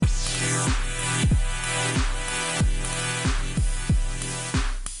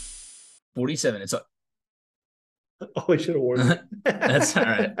47. It's Oh, I should have warned that's all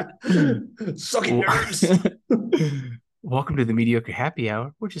right. you. Suck it, Well, nerds. welcome to the Mediocre Happy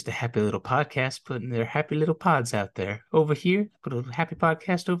Hour. We're just a happy little podcast putting their happy little pods out there. Over here, put a happy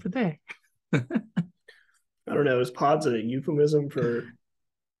podcast over there. I don't know. Is pods a euphemism for?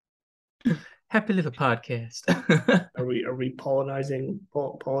 Happy little podcast. Are we pollinating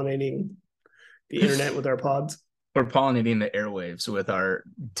the internet with our pods? We're pollinating the airwaves with our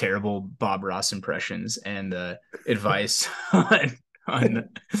terrible Bob Ross impressions and advice on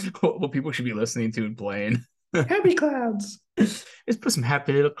what people should be listening to and playing. Happy clouds. Let's put some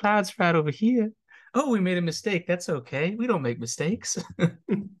happy little clouds right over here. Oh, we made a mistake. That's okay. We don't make mistakes.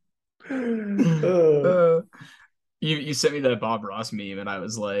 Uh, uh, you sent me that Bob Ross meme, and I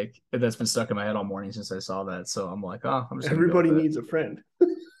was like, that's been stuck in my head all morning since I saw that. So I'm like, oh, I'm just gonna go everybody with it. needs a friend.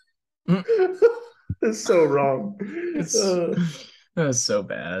 It's so wrong. It's that's so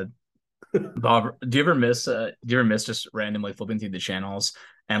bad. Bob, do you ever miss just randomly flipping through the channels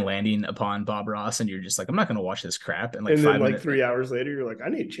and landing upon Bob Ross, and you're just like, I'm not gonna watch this crap. And like And then, five like minutes, 3 hours later, you're like, I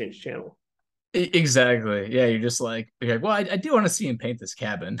need to change channel. exactly, yeah, you're like, well, I do want to see him paint this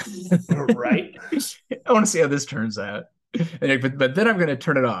cabin. Right. I want to see how this turns out. And like, but then I'm gonna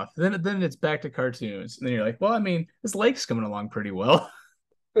turn it off. Then it's back to cartoons. And then you're like, well, I mean, this lake's coming along pretty well.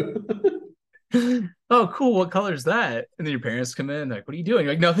 Oh, cool. What color is that? And then your parents come in, like, what are you doing?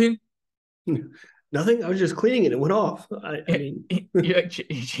 You're like, nothing. Nothing. I was just cleaning it. It went off. I mean, You like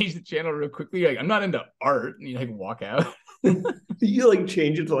you change the channel real quickly. You're like, I'm not into art. And you like walk out. you like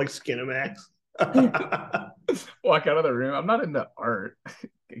change it to like Skinamax. Walk out of the room. I'm not into art.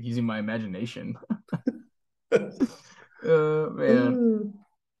 Using my imagination. Man.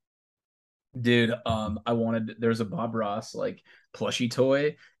 Dude, I wanted there's a Bob Ross like plushie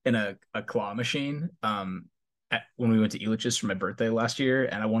toy and a claw machine. When we went to Elitch's for my birthday last year,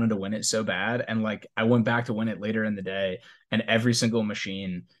 and I wanted to win it so bad. And like I went back to win it later in the day, and every single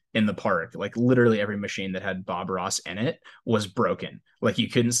machine in the park, like literally every machine that had Bob Ross in it was broken. Like you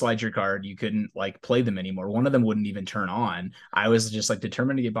couldn't slide your card, you couldn't like play them anymore. One of them wouldn't even turn on. I was just like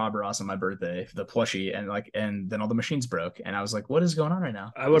determined to get Bob Ross on my birthday, the plushie, and then all the machines broke. And I was like, what is going on right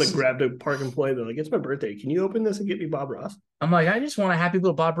now? I would have grabbed a park employee. They're like, it's my birthday. Can you open this and get me Bob Ross? I'm like, I just want a happy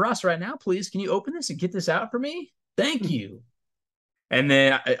little Bob Ross right now, please. Can you open this and get this out for me? Thank you. And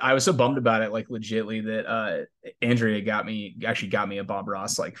then I was so bummed about it, like legitly, that Andrea actually got me a Bob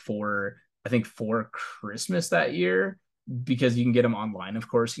Ross like for I think for Christmas that year, because you can get them online, of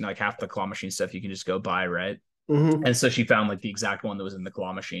course. You know, like half the claw machine stuff you can just go buy, right? Mm-hmm. And so she found like the exact one that was in the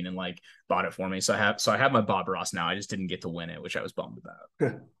claw machine and like bought it for me. So I have my Bob Ross now. I just didn't get to win it, which I was bummed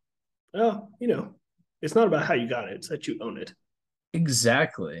about. Oh, it's not about how you got it; it's that you own it.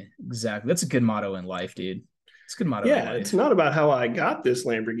 Exactly, exactly. That's a good motto in life, dude. It's a good motto in Yeah, it's life. not about how I got this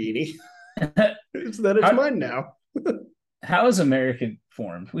Lamborghini. It's that it's how, mine now. how is America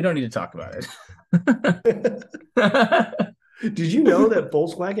formed? We don't need to talk about Did it. you know that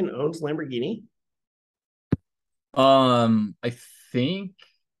Volkswagen owns Lamborghini? I think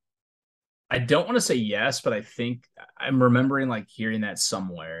I don't want to say yes, but I think I'm remembering like hearing that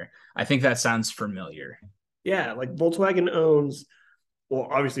somewhere. I think that sounds familiar. Yeah, like Volkswagen owns, well,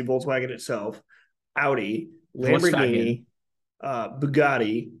 obviously Volkswagen itself, Audi, Volkswagen. Lamborghini,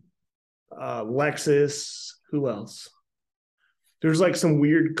 Bugatti, Lexus. Who else? There's like some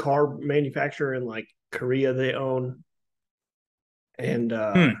weird car manufacturer in like Korea they own, and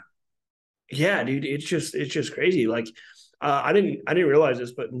Hmm. yeah, dude, it's just crazy. Like, I didn't realize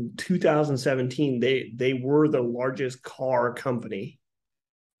this, but in 2017 they were the largest car company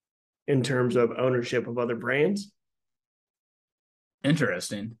in terms of ownership of other brands.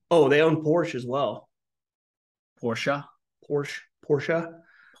 Interesting. Oh, they own Porsche as well. Porsche. Porsche. Um,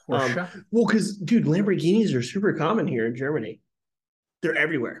 Porsche. well, because dude, Lamborghinis are super common here in Germany. They're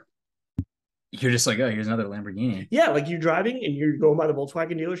everywhere. You're just like, oh, here's another Lamborghini. Yeah, like you're driving and you're going by the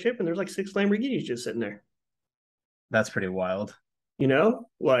Volkswagen dealership, and there's like six Lamborghinis just sitting there. That's pretty wild.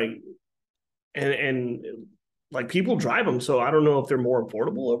 Like and like people drive them, so I don't know if they're more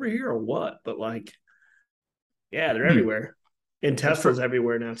affordable over here or what, but like, yeah, they're Hmm. everywhere. And For, Tesla's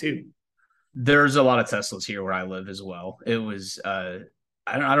everywhere now too. there's a lot of Teslas here where I live as well. It was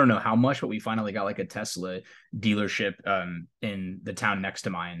I don't know how much, but we finally got like a Tesla dealership in the town next to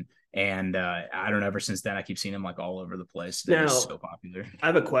mine. And I don't know, ever since then I keep seeing them like all over the place. They're just Now, so popular. I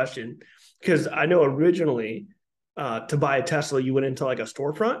have a question because I know originally to buy a Tesla, you went into like a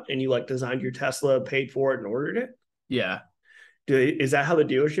storefront and you like designed your Tesla, paid for it, and ordered it. Yeah. Is that how the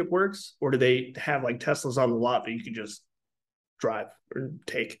dealership works, or do they have like Teslas on the lot that you can just drive or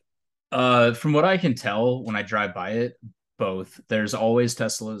take? From what I can tell when I drive by it, both. There's always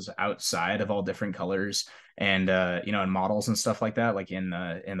Teslas outside of all different colors and and models and stuff like that, like in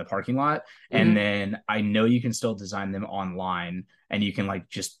the parking lot. And Mm-hmm. then I know you can still design them online, and you can like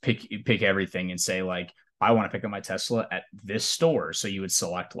just pick everything and say like, I want to pick up my Tesla at this store. So you would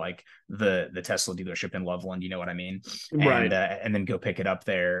select like the Tesla dealership in Loveland, you know what I mean? Right. And then go pick it up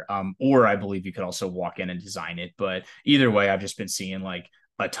there. Or I believe you could also walk in and design it. But either way, I've just been seeing like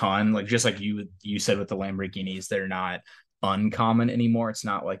a ton, like just like you said with the Lamborghinis, they're not uncommon anymore. It's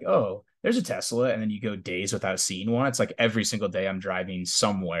not like, oh, there's a Tesla, and then you go days without seeing one. It's like every single day I'm driving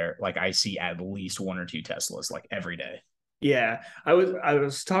somewhere, like I see at least one or two Teslas, like every day. Yeah, I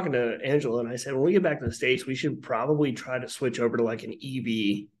was talking to Angela and I said when we get back to the States, we should probably try to switch over to like an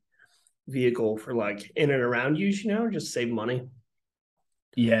EV vehicle for like in and around use, just save money.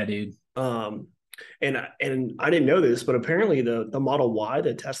 Yeah, dude. Um, and I didn't know this, but apparently the Model Y,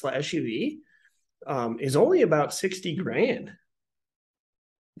 the Tesla SUV, is only about 60 grand.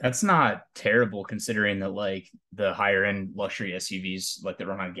 That's not terrible considering that like the higher end luxury SUVs like that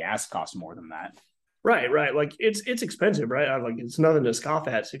run on gas cost more than that. Right, right. Like it's expensive, right? Like it's nothing to scoff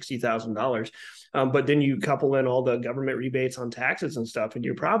at, $60,000. But then you couple in all the government rebates on taxes and stuff, and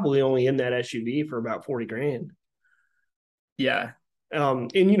you're probably only in that SUV for about 40 grand. Yeah.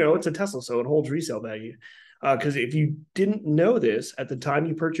 And it's a Tesla, so it holds resale value. Because if you didn't know this, at the time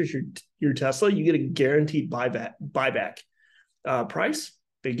you purchase your Tesla, you get a guaranteed buyback price.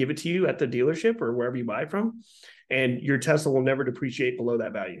 They give it to you at the dealership or wherever you buy from, and your Tesla will never depreciate below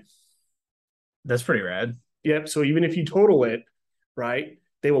that value. That's pretty rad. Yep. So even if you total it, right,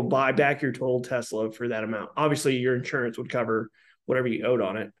 they will buy back your total Tesla for that amount. Obviously, your insurance would cover whatever you owed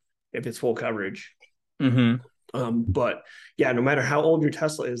on it if it's full coverage. Mm-hmm. But yeah, no matter how old your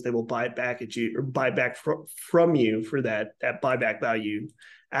Tesla is, they will buy it back at you or buy back from you for that buyback value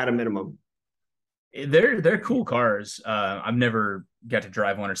at a minimum. They're cool cars. I've never got to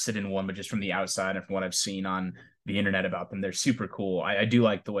drive one or sit in one, but just from the outside and from what I've seen on the internet about them, they're super cool. I do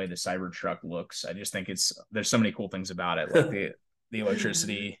like the way the Cybertruck looks. I just think there's so many cool things about it, like the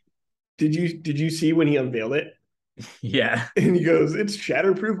electricity. Did you see when he unveiled it? Yeah. And he goes, "It's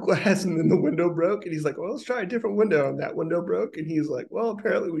shatterproof glass," and then the window broke. And he's like, "Well, let's try a different window." And that window broke. And he's like, "Well,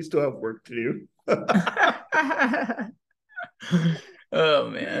 apparently we still have work to do." Oh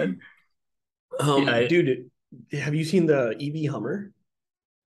man. Yeah, Dude, have you seen the EV Hummer?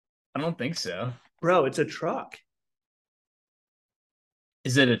 I don't think so. Bro, it's a truck.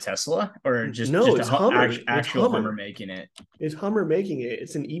 Is it a Tesla or No, just a it's Hummer. It's actual Hummer Hummer. making it? It's Hummer making it.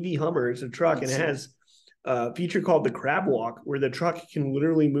 It's an EV Hummer. It's a truck, and Let's it see. has a feature called the crab walk, where the truck can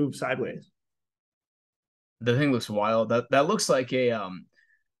literally move sideways. The thing looks wild. That looks like a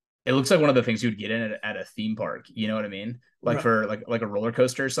it looks like one of the things you would get in at a theme park. You know what I mean? Like Right. for like a roller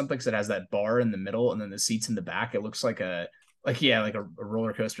coaster or something, because it has that bar in the middle and then the seats in the back. It looks like a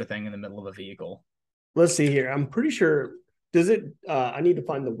roller coaster thing in the middle of a vehicle. Let's see here. I'm pretty sure. Does it? I need to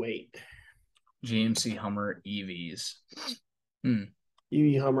find the weight. GMC Hummer EVs. Hmm.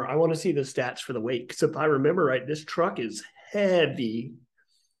 EV Hummer. I want to see the stats for the weight because if I remember right, this truck is heavy.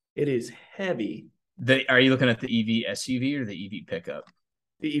 It is heavy. Are you looking at the EV SUV or the EV pickup?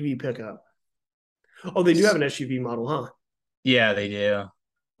 The EV pickup. Oh, they do have an SUV model, huh? Yeah, they do.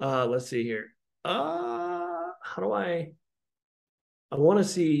 Let's see here. How do I want to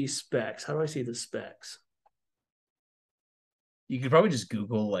see specs. How do I see the specs? You could probably just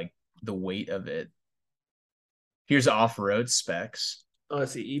Google like the weight of it. Here's off-road specs Oh,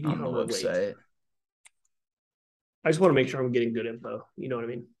 let's see. EV on the Hummer weight. website. I just want to make sure I'm getting good info. You know what I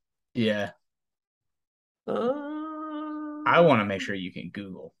mean? Yeah. I Uh, want to make sure you can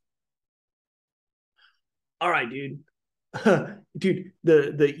Google. all right, dude. Dude,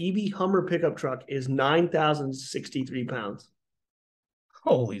 the EV Hummer pickup truck is 9,063 pounds,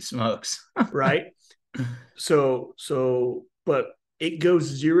 Holy smokes. right? But it goes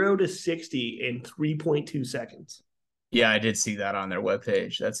 0 to 60 in 3.2 seconds. Yeah, I did see that on their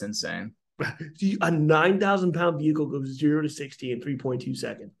webpage. That's insane. A 9,000 pound vehicle goes 0 to 60 in 3.2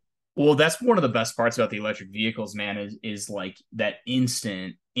 seconds. Well, that's one of the best parts about the electric vehicles, man, is like that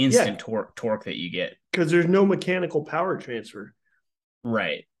instant Yeah, torque that you get. because there's no mechanical power transfer.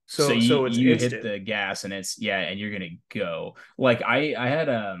 Right. So So it's you hit instant. the gas and it's yeah, and you're gonna go. Like I had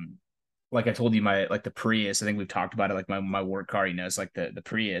like I told you my like the Prius, I think we've talked about it, like my work car, it's like the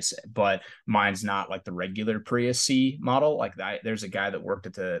Prius, but mine's not like the regular Prius C model. Like there's a guy that worked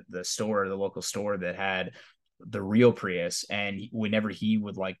at the store, the local store that had the real Prius, and whenever he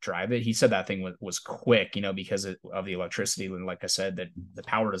would like drive it, he said that thing was quick, because of the electricity, and like I said, that the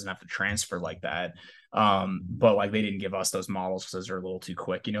power doesn't have to transfer like that. But like they didn't give us those models because they're a little too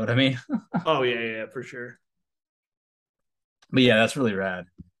quick, you know what I mean? Oh yeah, yeah, for sure. But yeah, that's really rad.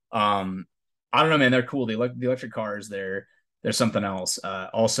 Um, I don't know, man. They're cool. The electric cars, they're something else.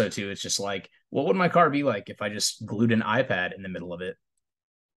 Also, too, it's just like, what would my car be like if I just glued an iPad in the middle of it?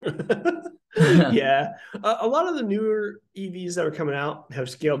 Yeah, a lot of the newer EVs that are coming out have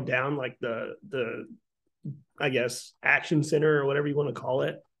scaled down, like the I guess action center or whatever you want to call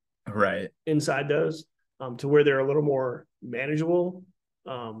it Right. inside those, to where they're a little more manageable.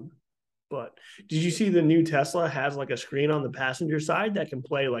 Um, but did you see the new Tesla has like a screen on the passenger side that can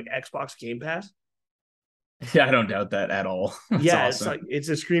play like Xbox Game Pass? Yeah, I don't doubt that at all. That's Yeah, it's awesome. like it's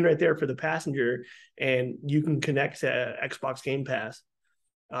a screen right there for the passenger, and you can connect to Xbox Game Pass,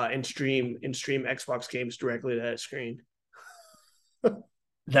 and stream Xbox games directly to that screen.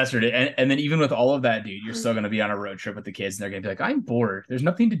 That's ridiculous. And then even with all of that, dude, you're still gonna be on a road trip with the kids, and they're gonna be like, "I'm bored. There's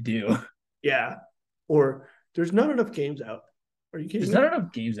nothing to do. Yeah, or there's not enough games out. Are you kidding There's me? not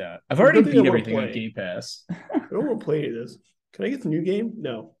enough games out. I've There's already nothing I beat want to everything on play. Game Pass." I don't want to play any of this. Can I get the new game?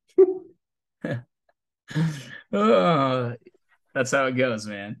 No. Oh, that's how it goes,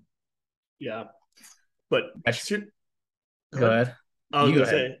 man. Yeah, but go Go ahead. ahead. I was You go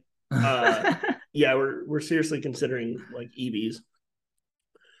gonna ahead. say, uh, yeah, we're seriously considering like EVs.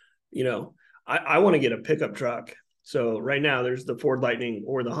 I want to get a pickup truck. So right now there's the Ford Lightning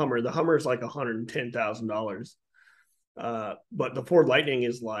or the Hummer. The Hummer is like $110,000. But the Ford Lightning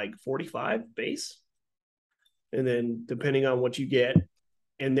is like 45 base. And then depending on what you get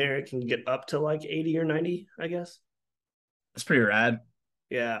in there, it can get up to like 80 or 90, I guess. That's pretty rad.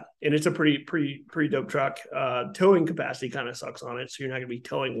 Yeah. And it's a pretty dope truck. Towing capacity kind of sucks on it. So you're not gonna be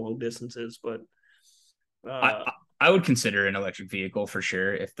towing long distances, but I uh I I would consider an electric vehicle for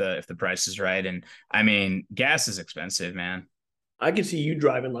sure if the price is right. And I mean, gas is expensive, man. I could see you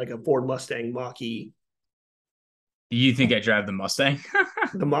driving like a Ford Mustang Mach-E. You think I drive the Mustang?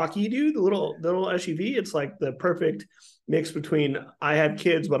 The Mach-E, dude, the little SUV, it's like the perfect mix between I have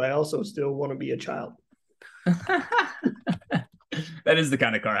kids, but I also still want to be a child. That is the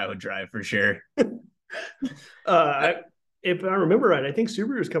kind of car I would drive for sure. Uh, if I remember right, I think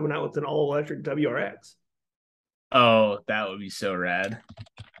Subaru is coming out with an all-electric WRX. Oh, that would be so rad.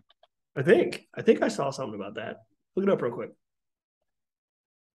 I think I saw something about that. Look it up real quick.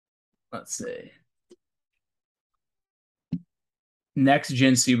 Let's see. Next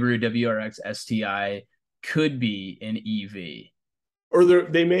gen Subaru WRX STI could be an EV. Or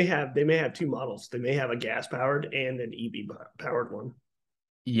they may have two models. They may have a gas powered and an EV powered one.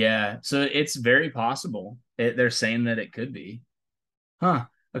 Yeah, so it's very possible. They're saying that it could be. Huh.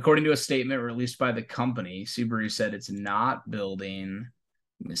 According to a statement released by the company, Subaru said it's not building.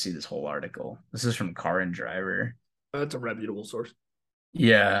 Let me see this whole article. This is from Car and Driver. That's a reputable source.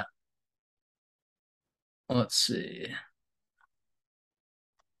 Yeah, let's see.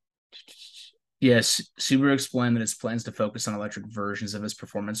 Yes, Subaru explained that its plans to focus on electric versions of its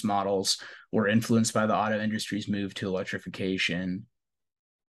performance models were influenced by the auto industry's move to electrification.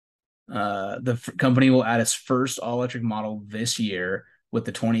 The company will add its first all-electric model this year with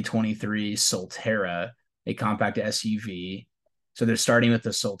the 2023 Solterra, a compact SUV. So they're starting with the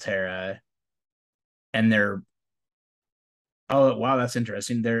Solterra, and they're oh wow, that's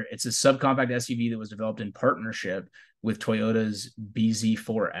interesting. It's a subcompact SUV that was developed in partnership with Toyota's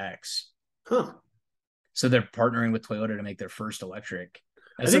BZ4X. Huh. So they're partnering with Toyota to make their first electric.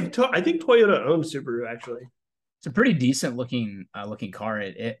 I It's a think I think Toyota owns Subaru actually. it's a pretty decent looking car.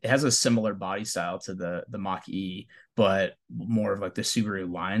 It has a similar body style to the Mach E, but more of like the Subaru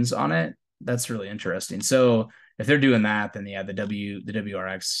lines on it. That's really interesting. So if they're doing that, then yeah, the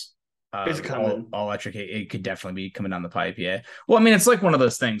WRX It's coming. all electric, it could definitely be coming down the pipe. Yeah. Well, I mean, it's like one of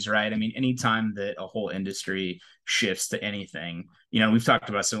those things, right? I mean, anytime that a whole industry shifts to anything, we've talked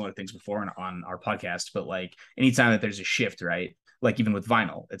about similar things before on our podcast, but like anytime that there's a shift, right? Like even with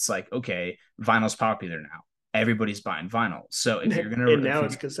vinyl, it's like, okay, vinyl's popular now. Everybody's buying vinyl. So And now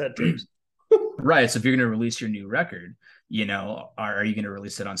it's cassette tapes. right, so if you're gonna release your new record, are you gonna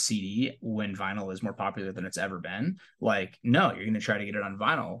release it on CD when vinyl is more popular than it's ever been? Like, no, you're gonna try to get it on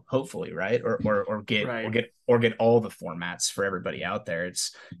vinyl, hopefully, right? Or get Right. all the formats for everybody out there.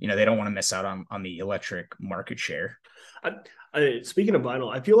 It's they don't want to miss out on the electric market share. Speaking of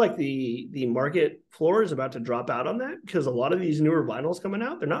vinyl, I feel like the market floor is about to drop out on that because a lot of these newer vinyls coming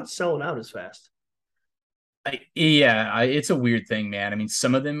out, they're not selling out as fast. It's a weird thing, man. I mean,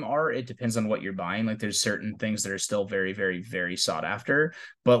 some of them are. It depends on what you're buying. Like, there's certain things that are still very, very, very sought after.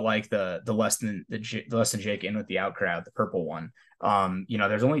 But like the less than Jake in with the Outcrowd, the purple one.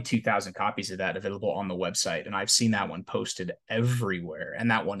 There's only 2,000 copies of that available on the website, and I've seen that one posted everywhere,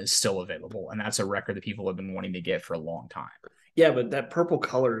 and that one is still available, and that's a record that people have been wanting to get for a long time. Yeah, but that purple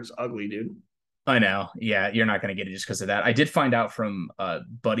color is ugly, dude. I know. Yeah, you're not going to get it just because of that. I did find out from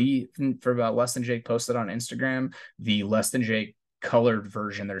Buddy for about Less Than Jake posted on Instagram, the Less Than Jake colored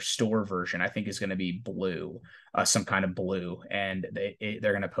version, their store version, I think is going to be blue, some kind of blue, and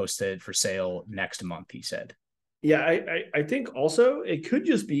they're going to post it for sale next month. He said. Yeah, I think also it could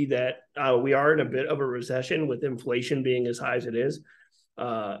just be that we are in a bit of a recession with inflation being as high as it is.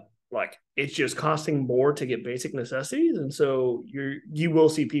 Uh, like it's just costing more to get basic necessities, and so you will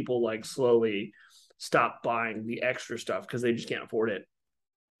see people like slowly stop buying the extra stuff because they just can't afford it.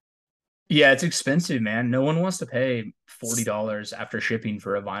 Yeah, it's expensive, man. No one wants to pay $40 after shipping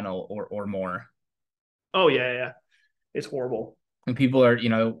for a vinyl or more. Oh yeah, yeah, it's horrible. And people are,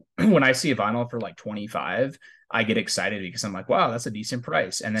 when I see a vinyl for like 25, I get excited because I'm like, wow, that's a decent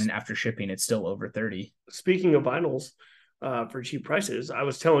price. And then after shipping, it's still over 30. Speaking of vinyls, for cheap prices, I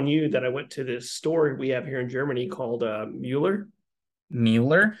was telling you that I went to this store we have here in Germany called Mueller,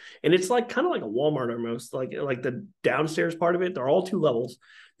 Mueller? and it's like kind of like a Walmart almost. Like the downstairs part of it, they're all two levels.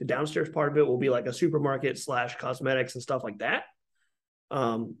 The downstairs part of it will be like a supermarket slash cosmetics and stuff like that.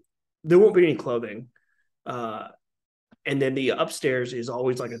 Um, there won't be any clothing, uh, and then the upstairs is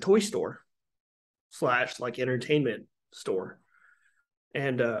always like a toy store slash like entertainment store,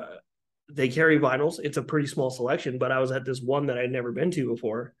 and they carry vinyls. It's a pretty small selection, but I was at this one that I'd never been to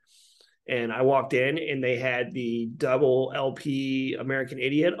before. And I walked in and they had the double LP American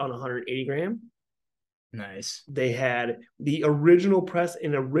Idiot on 180 gram. Nice. They had the original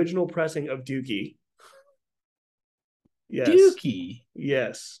original pressing of Dookie. Yes. Dookie.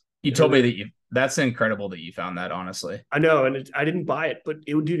 Yes. You told me that's incredible that you found that, honestly. I know. And I didn't buy it, but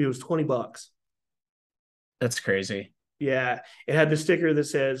it was $20. That's crazy. Yeah. It had the sticker that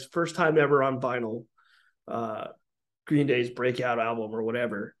says first time ever on vinyl, Green Day's breakout album or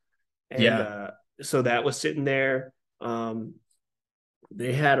whatever. And Yeah. So that was sitting there.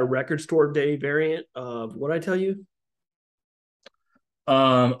 They had a record store day variant of what I tell you.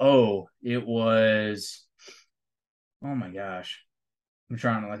 It was, oh my gosh. I'm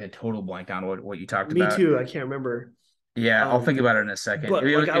trying to like a total blank on what you talked Me about. too. I can't remember. Yeah, I'll think about it in a second. But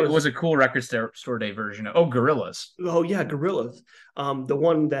like It was a cool record store day version of Gorillas. Oh yeah, Gorillas. The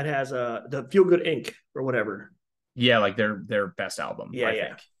one that has the Feel Good Inc. or whatever. Yeah, like their best album, Yeah, I yeah.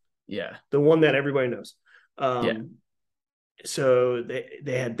 think. Yeah. The one that everybody knows. Yeah. So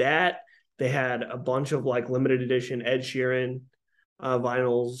they had that. They had a bunch of like limited edition Ed Sheeran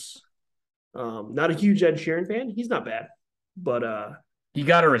vinyls. Not a huge Ed Sheeran fan. He's not bad, but you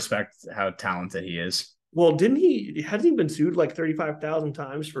got to respect how talented he is. well, didn't he? Hasn't he been sued like 35,000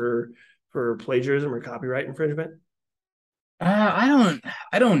 times for plagiarism or copyright infringement? I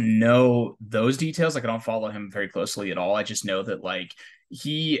don't know those details. Like I don't follow him very closely at all. I just know that like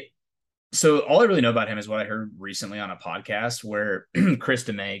he so all I really know about him is what I heard recently on a podcast where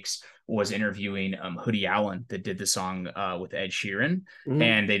Krista Makes was interviewing Hoodie Allen that did the song with Ed Sheeran,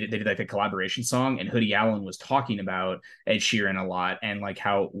 and they did like a collaboration song, and Hoodie Allen was talking about Ed Sheeran a lot and like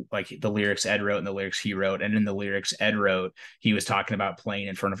how like the lyrics Ed wrote and the lyrics he wrote, and in the lyrics Ed wrote, he was talking about playing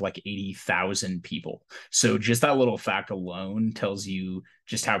in front of like 80,000 people. So just that little fact alone tells you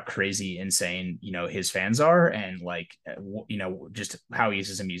just how crazy insane his fans are, and like just how he is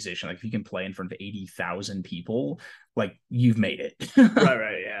as a musician. Like if you can play in front of 80,000 people, like you've made it.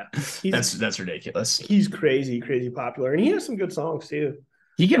 Right, yeah. That's ridiculous. He's crazy popular, and he has some good songs too.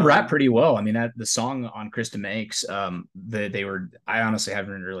 He can rap pretty well. I mean, that the song on Krista Makes, I honestly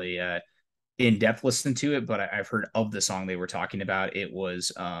haven't really in depth listened to it, but I've heard of the song they were talking about. It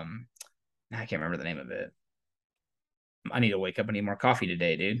was I can't remember the name of it. I need to wake up. I need more coffee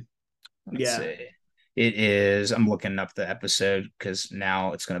today, dude. Let's see. It is, I'm looking up the episode because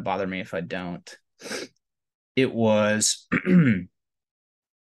now it's going to bother me if I don't. It was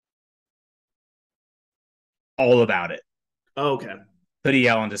All About It. Oh, okay. Hoodie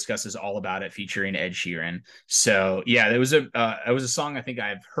Allen discusses All About It featuring Ed Sheeran. So yeah, it was a song I think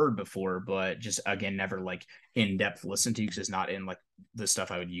I've heard before, but just again never like in depth listened to because it's not in like the stuff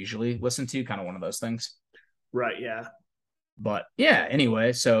I would usually listen to. Kind of one of those things. Right. Yeah. But yeah,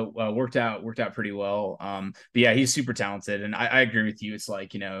 anyway, so worked out pretty well. But yeah, he's super talented, and I agree with you. It's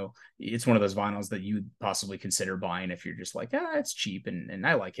like it's one of those vinyls that you possibly consider buying if you're just like, it's cheap and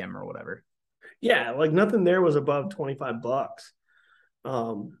I like him or whatever. Yeah, like nothing there was above $25.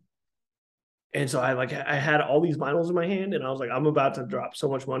 And so I had all these vinyls in my hand, and I was like, I'm about to drop so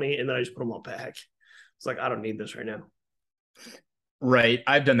much money, and then I just put them all back. It's like I don't need this right now. Right.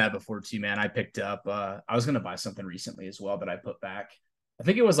 I've done that before too, man. I picked up I was gonna buy something recently as well that I put back. I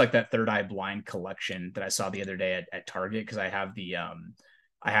think it was like that Third Eye Blind collection that I saw the other day at Target because I have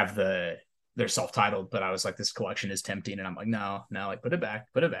the they're self-titled, but I was like, this collection is tempting, and I'm like, no, no, like put it back,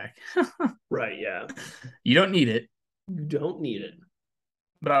 put it back. Right. Yeah. You don't need it. You don't need it.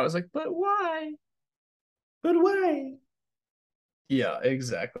 But I was like, but why? But why? Yeah,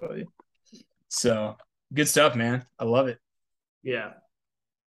 exactly. So good stuff, man. I love it. Yeah.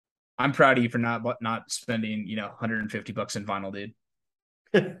 I'm proud of you for not spending, $150 in vinyl, dude.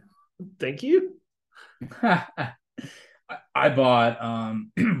 Thank you. I bought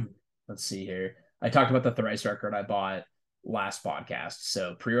let's see here. I talked about the Thrice record I bought last podcast.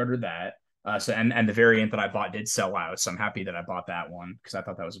 So pre-ordered that. And the variant that I bought did sell out. So I'm happy that I bought that one because I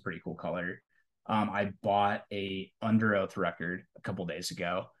thought that was a pretty cool color. I bought a Underoath record a couple days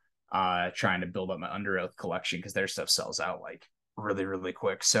ago, trying to build up my Underoath collection because their stuff sells out like really, really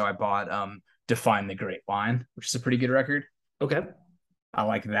quick. So I bought Define the Great Line, which is a pretty good record. Okay. I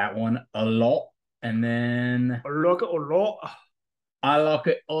like that one a lot. And then Look a lot. I like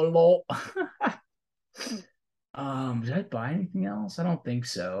it a lot. Did I buy anything else? I don't think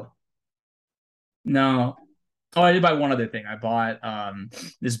so. No. Oh, I did buy one other thing. I bought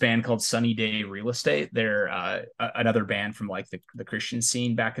this band called Sunny Day Real Estate. They're another band from like the Christian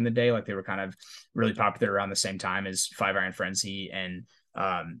scene back in the day. Like they were kind of really popular around the same time as Five Iron Frenzy and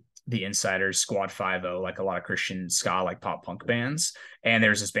the Insiders, Squad 5-0, like a lot of Christian ska, like pop punk bands. And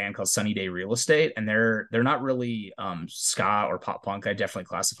there's this band called Sunny Day Real Estate, and they're not really ska or pop punk. I definitely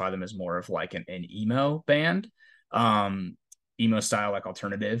classify them as more of like an emo band. Emo style, like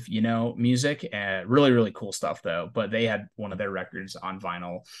alternative, music. And really, really cool stuff though. But they had one of their records on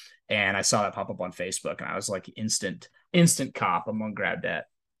vinyl, and I saw that pop up on Facebook, and I was like, instant cop. I'm gonna grab that.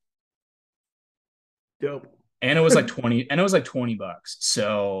 Dope. And it was like 20, and it was like $20.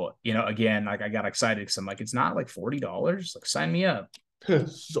 So, again, like I got excited because I'm like, it's not like $40. Like, sign me up.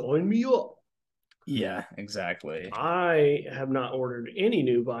 Sign me up. Yeah, exactly. I have not ordered any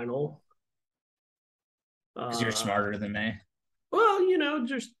new vinyl. Because you're smarter than me. Well,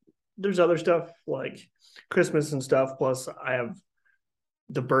 there's other stuff like Christmas and stuff. Plus, I have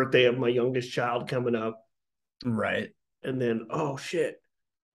the birthday of my youngest child coming up. Right. And then, oh shit,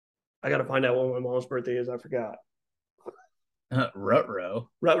 I got to find out when my mom's birthday is. I forgot. Rutro.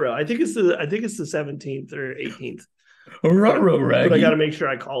 I think it's the 17th or 18th. Rutro, Reggie. But I got to make sure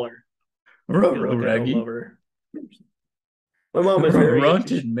I call her. Rutro, Reggie. My mom is very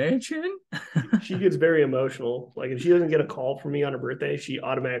Haunted Mansion. She gets very emotional. Like if she doesn't get a call from me on her birthday, she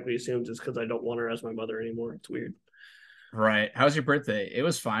automatically assumes it's because I don't want her as my mother anymore. It's weird. Right. How's your birthday? It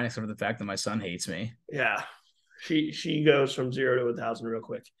was fine, except for the fact that my son hates me. Yeah. She goes from 0 to 1,000 real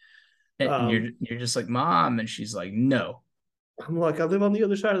quick. And you're just like, Mom, and she's like, no. I'm like, I live on the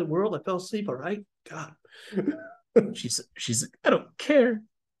other side of the world. I fell asleep, all right? God. she's like, I don't care.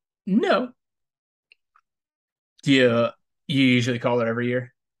 No. Do you usually call her every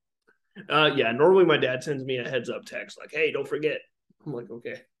year? Yeah, normally my dad sends me a heads up text like, hey, don't forget. I'm like,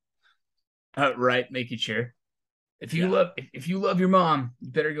 okay. Right, making sure. If you love your mom, you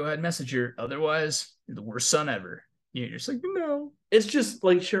better go ahead and message her. Otherwise, you're the worst son ever. You're just like, no. It's just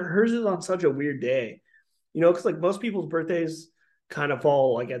like, sure, hers is on such a weird day, because like most people's birthdays kind of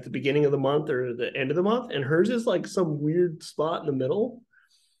fall like at the beginning of the month or the end of the month, and hers is like some weird spot in the middle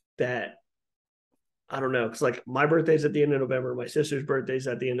that I don't know. Because like my birthday's at the end of November, my sister's birthday's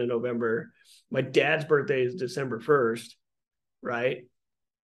at the end of November, my dad's birthday is December 1st, right?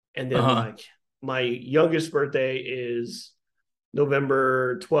 And then like my youngest birthday is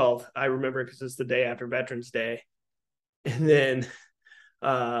November 12th. I remember because it's the day after Veterans Day. And then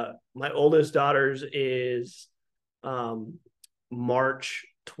my oldest daughter's is March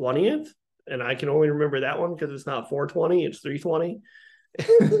 20th. And I can only remember that one because it's not 420, it's 320.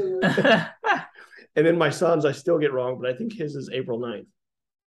 And then my son's, I still get wrong, but I think his is April 9th.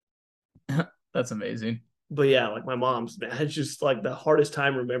 That's amazing. But yeah, like my mom's, man, it's just like the hardest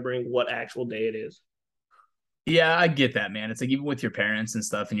time remembering what actual day it is. Yeah, I get that, man. It's like even with your parents and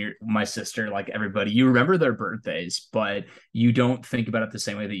stuff, and my sister, like everybody, you remember their birthdays, but you don't think about it the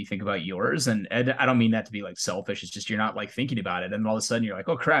same way that you think about yours. And I don't mean that to be like selfish. It's just you're not like thinking about it, and all of a sudden you're like,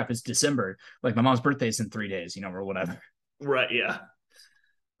 oh crap, it's December. Like my mom's birthday is in 3 days, or whatever. Right. Yeah.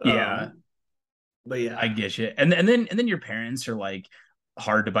 Yeah. But yeah, I get you. And then your parents are like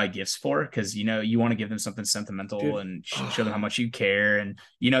hard to buy gifts for because you want to give them something sentimental. Dude. And show them how much you care. And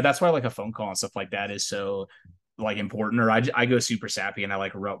that's why like a phone call and stuff like that is so like important. Or I go super sappy and I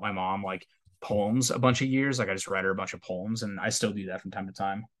like wrote my mom like poems a bunch of years. Like I just write her a bunch of poems, and I still do that from time to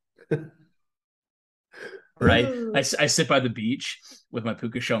time. Right. I sit by the beach with my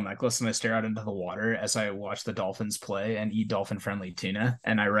puka shell necklace and I stare out into the water as I watch the dolphins play and eat dolphin friendly tuna,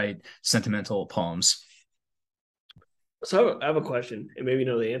 and I write sentimental poems. So I have a question, and maybe you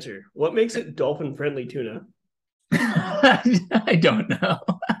know the answer. What makes it dolphin friendly tuna? I don't know.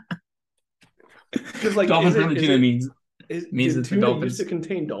 Because like, Dolphin friendly is tuna it means did that the tuna used to dolphins.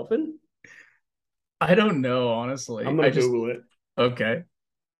 contain dolphin? I don't know, I'm honestly. gonna Google it. Okay.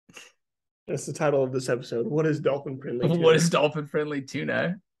 That's the title of this episode. What is dolphin friendly What tuna? is dolphin friendly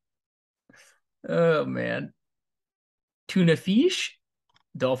tuna? Oh man. Tuna fish?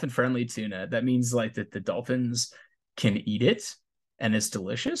 Dolphin friendly tuna. That means like that the dolphins can eat it and it's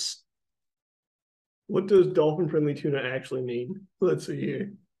delicious. What does dolphin friendly tuna actually mean? Let's see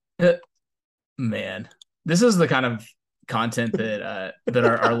here. Uh, Man, this is the kind of content that that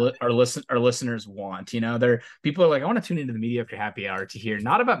our listeners want. You know, they're people are like, I want to tune into the media after happy hour to hear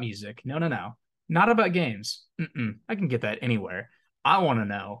not about music. No, no, no, not about games. I can get that anywhere. I want to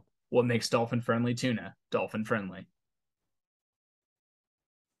know what makes dolphin friendly tuna dolphin friendly.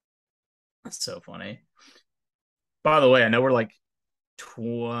 That's so funny. By the way, I know we're like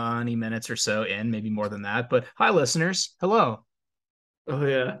 20 minutes or so in, maybe more than that, but hi, listeners. Hello. Oh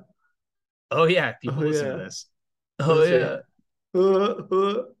yeah. Oh, yeah. People Oh listen to yeah. this. Oh, Let's see. yeah.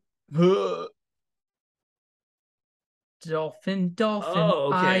 Dolphin, dolphin,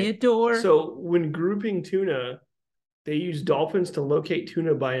 Oh, I okay. adore. So when grouping tuna, they use dolphins to locate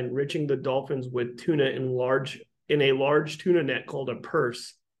tuna by enriching the dolphins with tuna in a large tuna net called a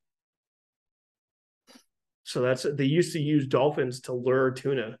purse. So that's they used to use dolphins to lure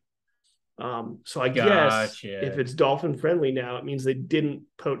tuna. So I guess if Gotcha. it's dolphin friendly now, it means they didn't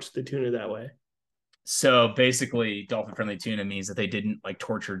poach the tuna that way. So basically, dolphin friendly tuna means that they didn't like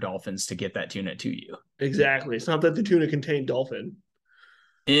torture dolphins to get that tuna to you. Exactly. It's not that the tuna contained dolphin.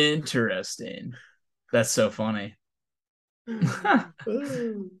 Interesting. That's so funny. Well,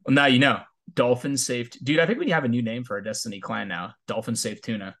 Oh, now you know. Dolphin safe. Dude, I think we have a new name for our Destiny clan now. Dolphin safe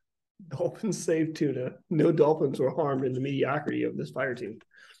tuna. dolphins saved tuna. No dolphins were harmed in the mediocrity of this fire team.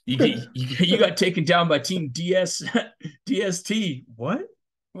 You got taken down by Team DST. What?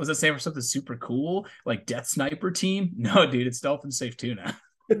 Was that saying for something super cool? Like Death Sniper Team? No, dude, it's Dolphin Safe Tuna.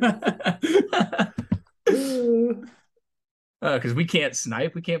 Because we can't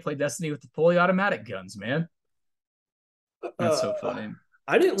snipe. We can't play Destiny with the fully automatic guns, man. That's so uh, funny.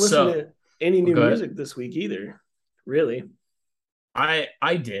 I didn't listen So, to any new go ahead. music this week either. Really?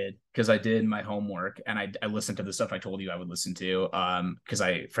 I did because I did my homework and I listened to the stuff I told you I would listen to because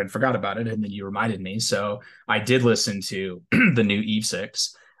I forgot about it and then you reminded me. So I did listen to the new Eve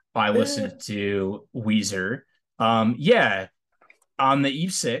Six. I Eh, listened to Weezer. Yeah, on the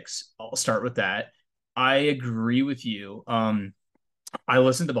Eve Six, I'll start with that. I agree with you. I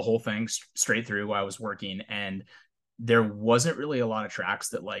listened to the whole thing straight through while I was working, and there wasn't really a lot of tracks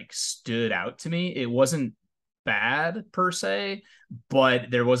that like stood out to me. It wasn't bad per se,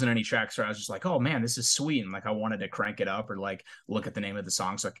 but there wasn't any tracks where I was just like, oh man, this is sweet. And like I wanted to crank it up or like look at the name of the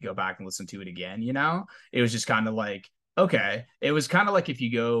song so I could go back and listen to it again, you know? It was just kind of like, okay. It was kind of like if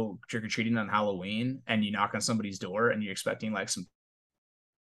you go trick-or-treating on Halloween and you knock on somebody's door and you're expecting like some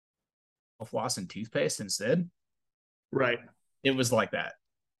floss and toothpaste instead. right. It was like that.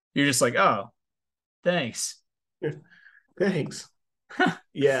 You're just like, oh, thanks. Thanks.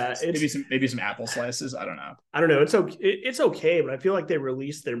 Yeah, it's Maybe some apple slices. I don't know. I don't know. It's okay. It's okay, but I feel like they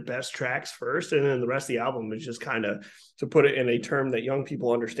released their best tracks first, and then the rest of the album is just kind of, to put it in a term that young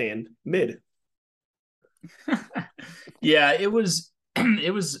people understand, mid. Yeah, it was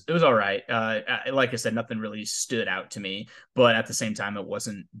it was all right. Like I said, nothing really stood out to me, but at the same time, it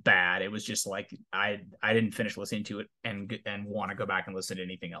wasn't bad. It was just like I didn't finish listening to it and want to go back and listen to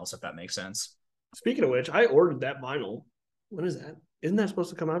anything else if that makes sense. Speaking of which, I ordered that vinyl. When is that? Isn't that supposed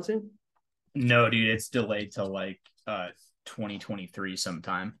to come out soon? No, dude, it's delayed till like 2023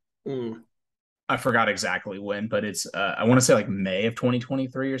 sometime. Mm. I forgot exactly when, but it's I want to say like May of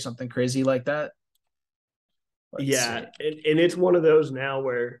 2023 or something crazy like that. Let's Yeah, see. and it's one of those now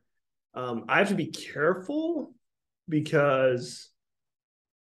where I have to be careful because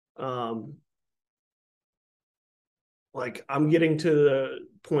um, like I'm getting to the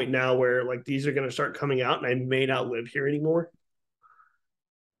point now where like these are going to start coming out, and I may not live here anymore.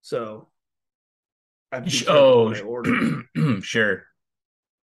 So I have to be careful Oh, what I order. sure.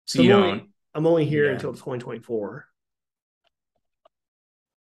 So So you don't, I'm only here yeah, until 2024.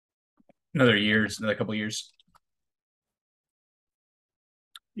 another couple years.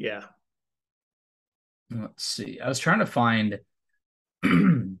 Yeah. Let's see. I was trying to find.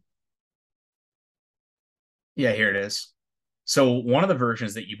 Yeah, here it is. So one of the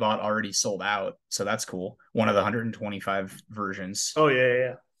versions that you bought already sold out. So that's cool. One of the 125 versions. Oh yeah,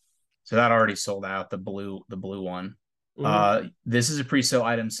 yeah. So that already sold out. The blue one. Mhm. This is a pre-sale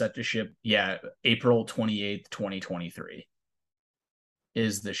item set to ship. Yeah, April 28th, 2023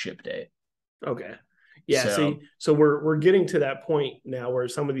 is the ship date. Okay. Yeah, So see, so we're getting to that point now where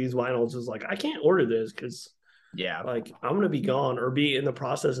some of these vinyls is like, I can't order this because yeah. like I'm gonna be gone or be in the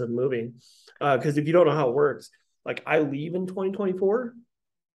process of moving. Because if you don't know how it works, like I leave in 2024,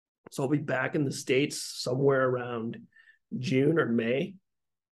 so I'll be back in the States somewhere around June or May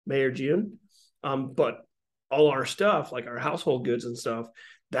or June. But all our stuff, like our household goods and stuff,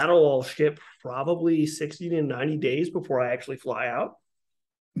 that'll all ship probably 60 to 90 days before I actually fly out.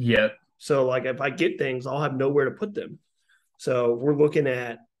 Yep. So like if I get things, I'll have nowhere to put them. So we're looking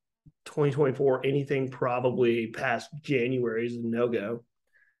at 2024, anything probably past January is a no go.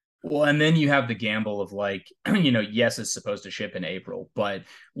 Well, and then you have the gamble of like, yes, it's supposed to ship in April, but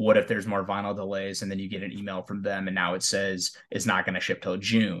what if there's more vinyl delays and then you get an email from them and now it says it's not going to ship till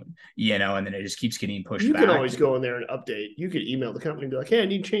June, and then it just keeps getting pushed You can back. always go in there and update. You could email the company and be like, hey, I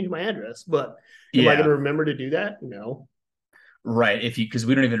need to change my address. But am I going Yeah, to remember to do that? No. right. Because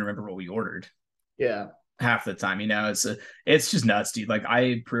we don't even remember what we ordered Yeah. half the time. It's just nuts, dude. Like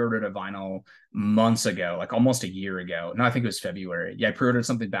I pre-ordered a vinyl months ago, like almost a year ago. No, I think it was February. Yeah, I pre-ordered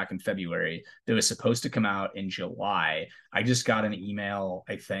something back in February that was supposed to come out in July. I just got an email,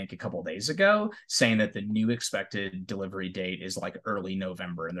 I think, a couple of days ago saying that the new expected delivery date is like early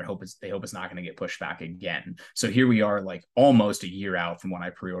November, and they hope it's not going to get pushed back again. So here we are, like almost a year out from when I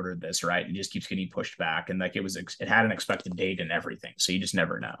pre-ordered this, right? And it just keeps getting pushed back, and like it had an expected date and everything. So you just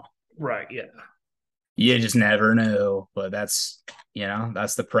never know. Right. Yeah. You just never know. But that's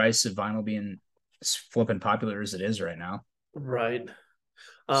the price of vinyl being as flipping popular as it is right now. Right.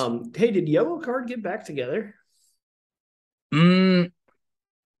 Hey, did Yellow Card get back together? Mm,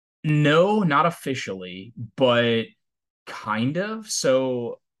 no, not officially, but kind of.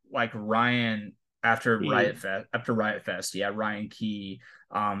 So like Ryan He, after Riot Fest, yeah, Ryan Key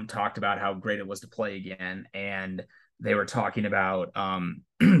talked about how great it was to play again, and they were talking about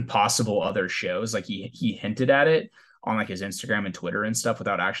possible other shows. Like he hinted at it on like his Instagram and Twitter and stuff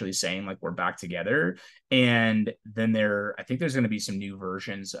without actually saying like we're back together. And then I think there's going to be some new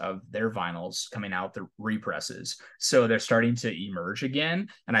versions of their vinyls coming out, the represses. So they're starting to emerge again.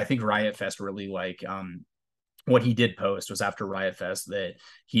 And I think Riot Fest really like what he did post was after Riot Fest that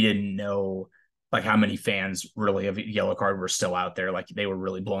he didn't know like how many fans really of Yellow Card were still out there. Like they were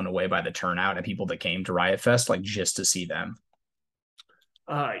really blown away by the turnout and people that came to Riot Fest like just to see them.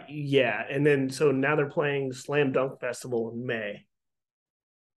 yeah, and then so now they're playing Slam Dunk Festival in May.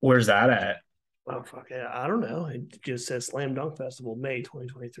 Where's that at? Oh fuck yeah, I don't know. It just says Slam Dunk Festival May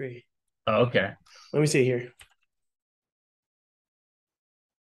 2023. Oh, okay. Let me see here.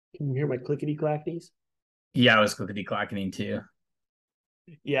 Can you hear my clickety clackies? Yeah, I was clickety clacketing too.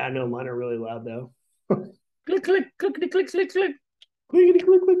 Yeah, I know mine are really loud though. Click, click, clickety, click, click, click. Clickety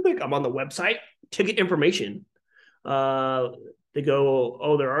click click click. I'm on the website. Ticket information. Uh, they go.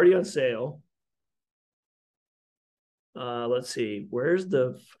 Oh, they're already on sale. Let's see. Where's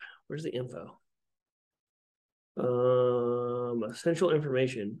the info? Essential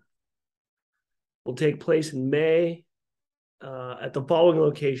information will take place in May at the following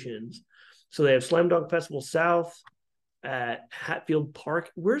locations. So they have Slam Dunk Festival South at Hatfield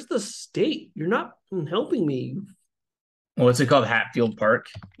Park. Where's the state? You're not helping me. What's it called? Hatfield Park.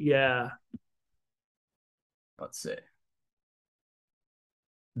 Yeah. Let's see.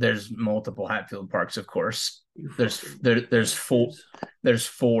 There's multiple Hatfield Parks, of course. You There's fucking there there's four. bastards. There's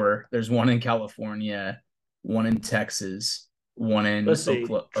four. There's one in California, one in Texas, one in Let's see.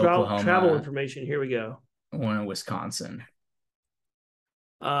 Travel Oklahoma, information. Here we go. one in Wisconsin.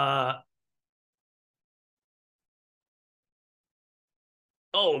 Uh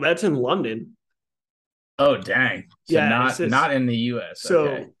oh, that's in London. Oh dang! So Yeah, it says not in the U.S.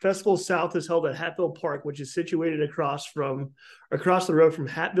 Okay. so. Festival South is held at Hatfield Park, which is situated across the road from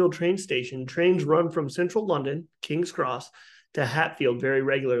Hatfield train station. Trains run from central London, King's Cross, to Hatfield very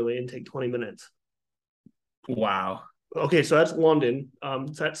regularly and take 20 minutes. Wow. Okay, so that's London. So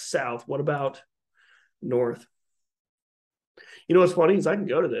that's south. What about north? You know what's funny is I can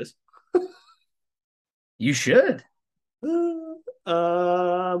go to this. You should.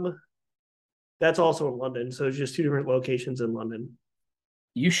 um, that's also in London. So it's just two different locations in London.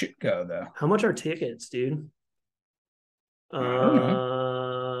 You should go though. How much are tickets, dude? I don't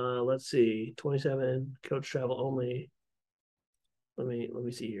know. Let's see. 27 coach travel only. Let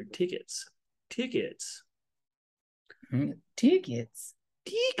me see here. Tickets. Tickets. Tickets.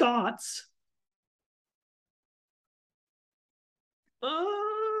 Tickets.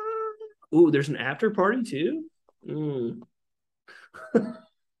 Ooh, there's an after party too. Mm.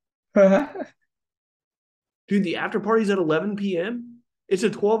 Dude, the after party's at 11 p.m. It's a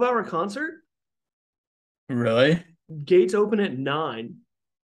 12-hour concert. Really? Gates open at 9,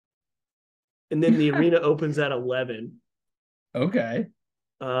 and then the arena opens at 11. Okay.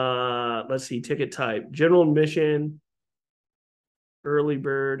 Let's see, ticket type. General admission, early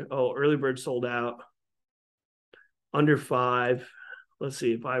bird. Oh, early bird sold out. Under 5. Let's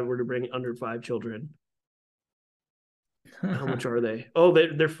see if I were to bring under 5 children. How much are they? Oh,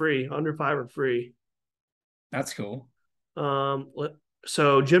 they're free. Under 5 are free. That's cool. Um,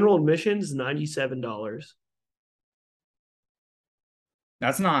 so general admissions $97.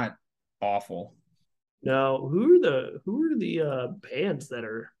 That's not awful. Now, who are the bands that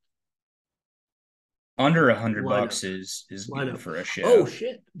are Under $100 lineup? is good Lineup. for a Oh show.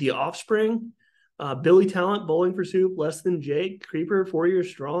 shit. The Offspring, Billy Talent, Bowling for Soup, Less Than Jake, Creeper, 4 Years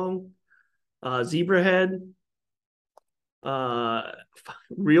Strong, Zebrahead, uh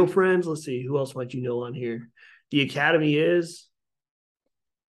Real Friends. Let's see, who else might you know on here? The Academy is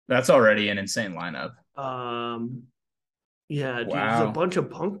That's already an insane lineup. um yeah, dude, there's a Wow. bunch of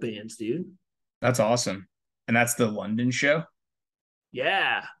punk bands, dude. That's awesome. And that's the London show?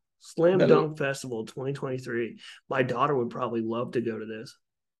 Yeah. Slam The Dunk Festival 2023. My daughter would probably love to go to this.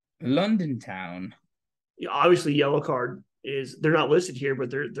 London Town. Yeah, obviously, Yellow Card is they're not listed here, but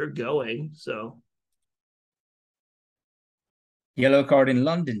they're going. So, Yellow card in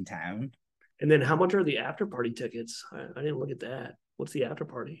London Town. and then how much are the after party tickets? I didn't look at that. What's the after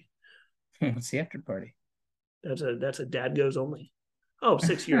party? What's the after party? That's a dad goes only. Oh,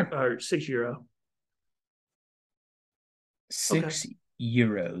 6 euro or €6. Okay.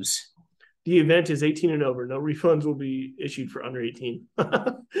 €6. The event is 18 and over. No refunds will be issued for under 18.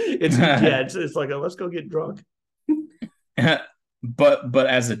 It's like let's go get drunk but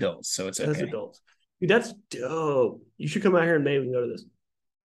as adults, so it's as okay. adults. Dude, that's dope. You should come out here and maybe go to this.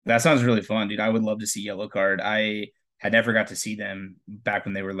 That sounds really fun, dude. I would love to see Yellow Card. I had never got to see them back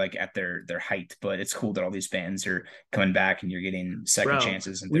when they were like at their height, but it's cool that all these bands are coming back and you're getting second Bro,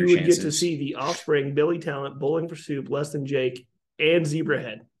 chances and we third would get to chances. see the Offspring, Billy Talent, Bowling for Soup, Less Than Jake, and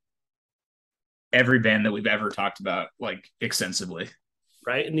Zebrahead, Every band that we've ever talked about, like extensively,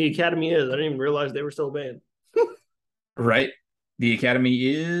 right? And the Academy is. I didn't even realize they were still a band. right? The Academy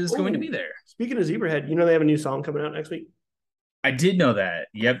is going to be Oh, there. speaking of Zebrahead, you know they have a new song coming out next week, I did know that.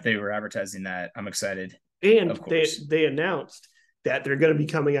 Yep, they were advertising that. I'm excited. and Of they course. they announced that they're going to be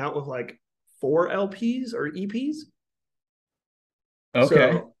coming out with like 4 LPs or EPs.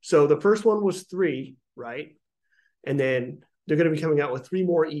 Okay. So the first one was 3, right? And then they're going to be coming out with 3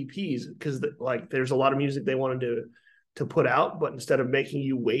 more EPs because like there's a lot of music they wanted to put out, but instead of making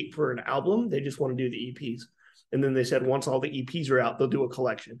you wait for an album, they just want to do the EPs. And then they said once all the EPs are out, they'll do a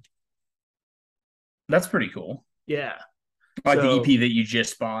collection. That's pretty cool. Yeah. Like the So EP that you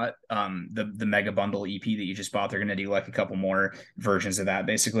just bought, the mega bundle EP that you just bought, they're gonna do like a couple more versions of that,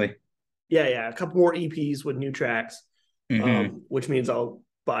 basically. yeah, a couple more EPs with new tracks, Mm-hmm. which means I'll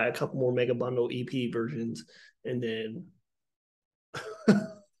buy a couple more mega bundle EP versions, and then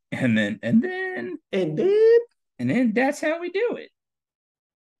And then and then and then and then that's how we do it.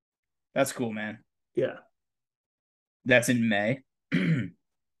 That's cool, man. yeah, That's in May.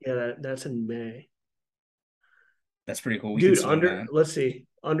 that's in May. That's pretty cool. We can Dude, swing that let's see,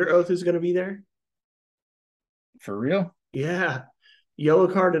 Under Oath is going to be there. for real. Yeah, Yellow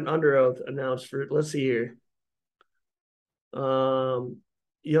Card and Under Oath announced for. Let's see here. Um,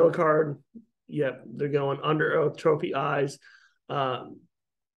 Yellow Card. Yep, they're going Under Oath, Trophy Eyes. Um,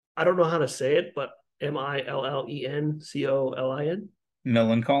 I don't know how to say it, but MILLENCOLIN.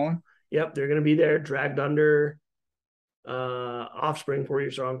 Millencolin. Yep, they're gonna be there. Dragged Under, Offspring, 4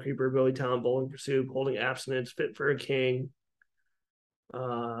 Year Strong, Creeper, Billy Talent, Bowling for Soup, Holding Abstinence, Fit for a King.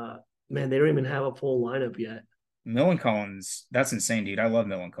 Man, they don't even have a full lineup yet. Millencolin's that's insane, dude. I love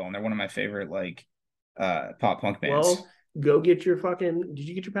Millencolin. They're one of my favorite like pop punk bands. Well, go get your fucking. Did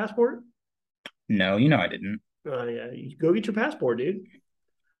you get your passport? No, you know I didn't. Yeah, go get your passport, dude.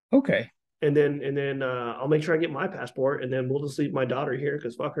 Okay. And then I'll make sure I get my passport, and then we'll just leave my daughter here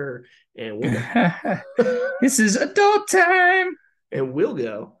because fuck her, and we'll go. This is adult time. And we'll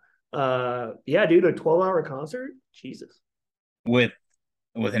go. Yeah, dude, a 12-hour concert. Jesus. With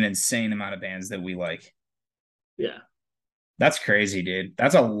an insane amount of bands that we like. Yeah. That's crazy, dude.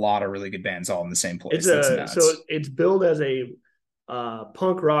 That's a lot of really good bands all in the same place. It's That's a so nuts. it's billed as a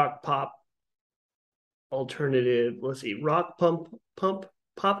punk rock pop alternative. Let's see, rock pop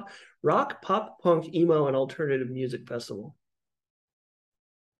punk emo and alternative music festival.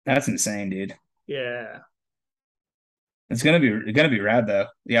 That's insane, dude. Yeah, It's gonna be rad though.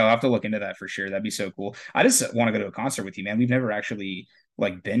 Yeah, I'll have to look into that for sure. That'd be so cool. I just want to go to a concert with you, man. We've never actually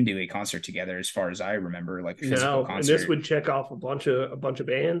like been to a concert together as far as I remember, like a physical No, and this concert. would check off a bunch of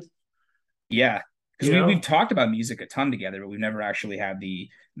bands. Yeah, because You we've know, talked about music a ton together, but we've never actually had the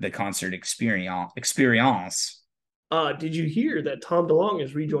concert experience. did you hear that Tom DeLonge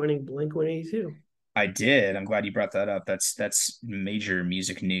is rejoining Blink 182? I did. I'm glad you brought that up. That's major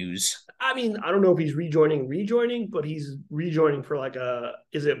music news. I mean, I don't know if he's rejoining, but he's rejoining for like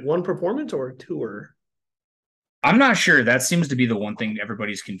is it one performance or a tour? I'm not sure. That seems to be the one thing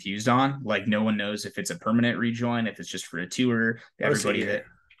everybody's confused on. Like no one knows if it's a permanent rejoin, if it's just for a tour. Let's see here.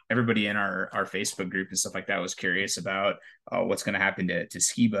 Everybody in our Facebook group and stuff like that was curious about what's going to happen to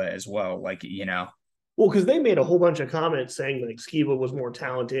Skiba as well. Like Well, because they made a whole bunch of comments saying like Skiba was more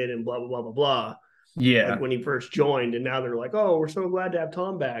talented and blah blah blah blah blah. Like yeah, when he first joined, and now they're like, "Oh, we're so glad to have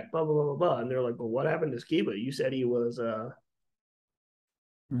Tom back." Blah blah blah blah blah. And they're like, "Well, what happened to Skiba? You said he was."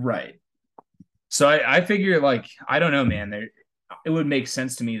 right. So I figure like I don't know, man. There it would make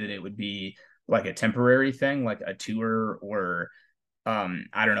sense to me that it would be like a temporary thing, like a tour or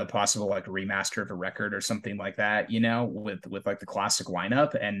I don't know, possible like remaster of a record or something like that, with like the classic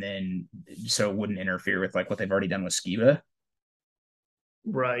lineup, and then so it wouldn't interfere with like what they've already done with Skiba.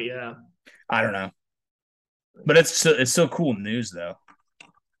 Right. Yeah. I don't know, but it's still cool news though.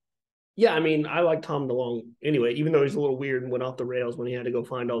 Yeah. I mean, I like Tom DeLonge anyway, even though he's a little weird and went off the rails when he had to go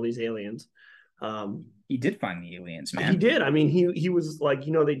find all these aliens. Um, He did find the aliens, he man. did. I mean, he was like,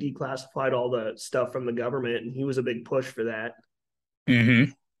 they declassified all the stuff from the government, and he was a big push for that.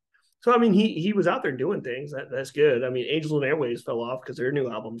 Mm-hmm. So I mean, he was out there doing things. That's good. I mean, Angels and Airways fell off because their new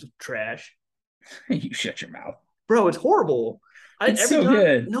album's trash. You shut your mouth. Bro, it's horrible. It's Every so time,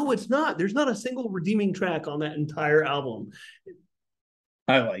 good. no, it's not. There's not a single redeeming track on that entire album,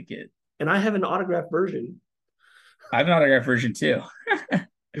 I like it. and I have an autographed version. I have an autograph version too.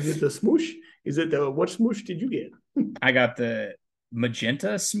 Is it the smoosh? Is it the what smoosh did you get? I got the magenta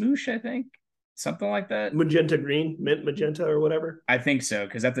smoosh, I think, something like that. Magenta green, mint magenta, or whatever. I think so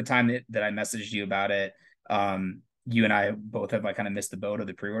because at the time that I messaged you about it, you and I both had like kind of missed the boat of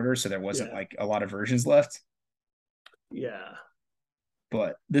the pre-order, so there wasn't Yeah, like a lot of versions left. yeah.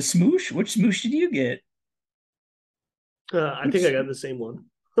 But the smoosh, which smoosh did you get? I think I Which got the same one.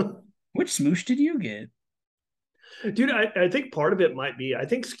 which smoosh did you get? Dude, I think part of it might be I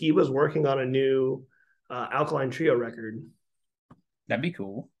think Skiba's working on a new Alkaline Trio record. That'd be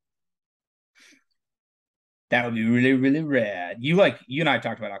cool. That would be really, really rad. You and I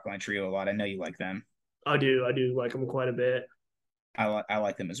talked about Alkaline Trio a lot. I know you like them. I do like them quite a bit. I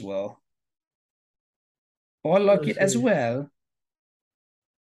like them as well. Oh, I like Let's it as see. well.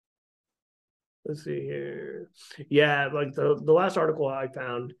 Let's see here. Yeah, like the last article I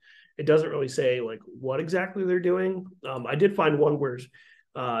found, it doesn't really say like what exactly they're doing. I did find one where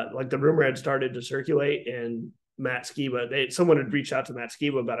like the rumor had started to circulate, and Matt Skiba, someone had reached out to Matt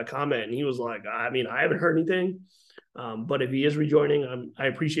Skiba about a comment, and he was like, I mean, I haven't heard anything. But if he is rejoining, I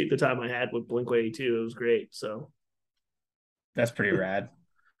appreciate the time I had with Blink 182. It was great. So That's pretty rad.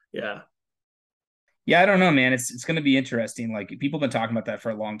 yeah. Yeah, I don't know, man. It's going to be interesting. Like people have been talking about that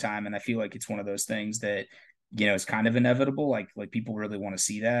for a long time, and I feel like it's one of those things that is kind of inevitable. Like people really want to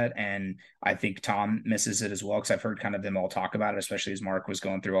see that, and I think Tom misses it as well because I've heard kind of them all talk about it, especially as Mark was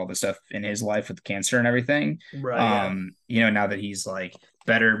going through all the stuff in his life with cancer and everything. Right, yeah. Now that he's like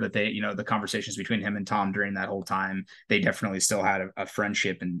better, but the conversations between him and Tom during that whole time, they definitely still had a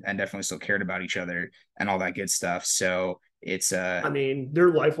friendship and definitely still cared about each other and all that good stuff. So it's I mean, they're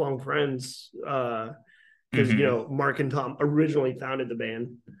lifelong friends. Because mhm, Mark and Tom originally founded the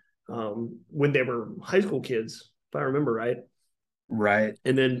band when they were high school kids, if I remember right. right.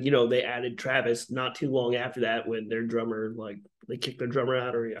 And then they added Travis not too long after that when their drummer like they kicked their drummer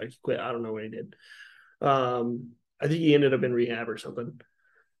out or he quit. I don't know what he did. I think he ended up in rehab or something.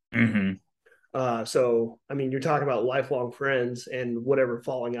 Hmm. So I mean, you're talking about lifelong friends and whatever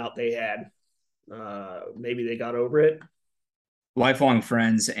falling out they had. Maybe they got over it. Lifelong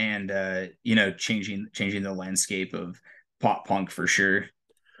friends and changing the landscape of pop punk for sure.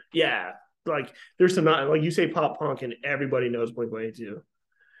 Yeah, like there's some not like you say pop punk and everybody knows Blink 182.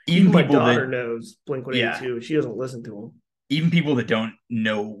 Even Even my people daughter that knows Blink yeah, 182. She doesn't listen to them. even people that don't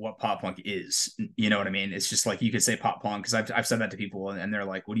know what pop punk is, you know what I mean? It's just like you could say pop punk because I've said that to people and they're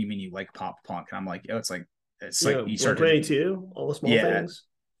like, "What do you mean you like pop punk?" And I'm like, "Oh, it's like you Blink start to 182, all the small yeah." things.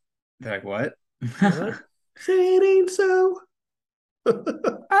 They're like, "What?" What? Say it ain't so. Turn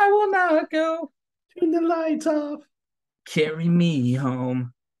I will not go. the lights off. Carry me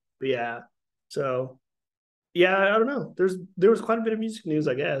home. But yeah. So yeah, I don't know. There was quite a bit of music news,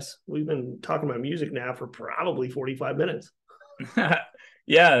 I guess. We've been talking about music now for probably 45 minutes.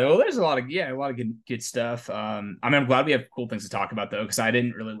 Yeah, well, there's a lot of good stuff. I mean, I'm glad we have cool things to talk about though, because I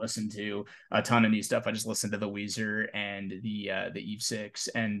didn't really listen to a ton of new stuff. I just listened to the Weezer and the Eve Six,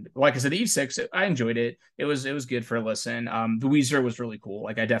 and like I said, the Eve Six, I enjoyed it. It was good for a listen. The Weezer was really cool.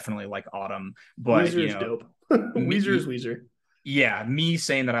 Like I definitely like Autumn, but Weezer is dope. Weezer is me, Weezer. yeah, me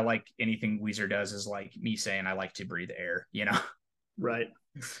saying that I like anything Weezer does is like me saying I like to breathe air. Right.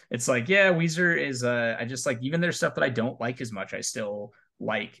 It's like, yeah, Weezer is I just like even their stuff that I don't like as much, I still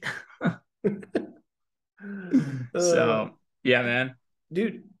like. uh, So yeah, man.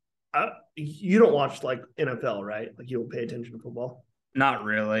 dude, you don't watch like NFL, right? Like you don't pay attention to football. Not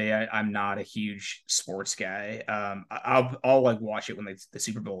really. I'm not a huge sports guy. I'll like watch it when the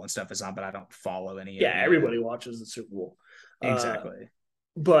Super Bowl and stuff is on, but I don't follow any of Yeah, the everybody watches the Super Bowl. exactly.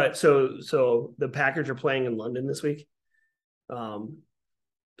 But so the Packers are playing in London this week. Um,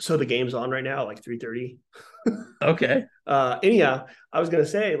 so the game's on right now, like 3:30. Okay. Anyhow, I was gonna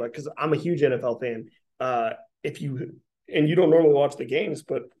say, like, because I'm a huge NFL fan. If you and you don't normally watch the games,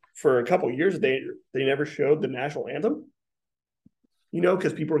 but for a couple of years they never showed the national anthem.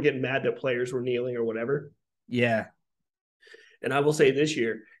 Because people were getting mad that players were kneeling or whatever. Yeah. And I will say this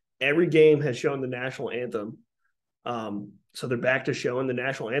year, every game has shown the national anthem. So they're back to showing the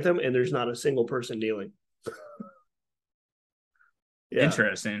national anthem, and there's not a single person kneeling. Yeah,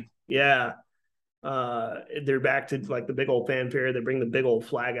 Interesting. yeah. They're back to like the big old fanfare. They bring the big old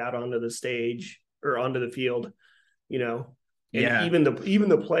flag out onto the stage or onto the field, you know. And Yeah. even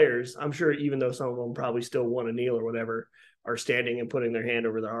the players, I'm sure, even though some of them probably still want to kneel or whatever, are standing and putting their hand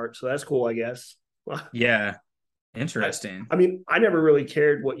over their heart. So that's cool, I guess. Yeah. I, Interesting. I mean, I never really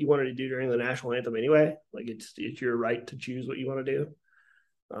cared what you wanted to do during the national anthem anyway. Like it's your right to choose what you want to do.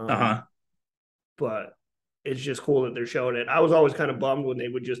 Uh-huh. But it's just cool that they're showing it. I was always kind of bummed when they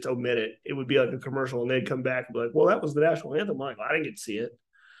would just omit it. It would be like a commercial, and they'd come back and be like, "Well, that was the national anthem." I'm like, well, I didn't get to see it.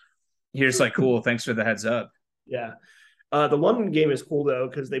 You're just like, cool, thanks for the heads up. Yeah. The London game is cool though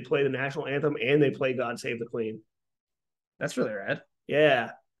because they play the national anthem and they play "God Save the Queen." That's really rad.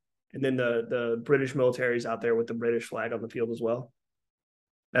 Yeah, and then the British military's out there with the British flag on the field as well.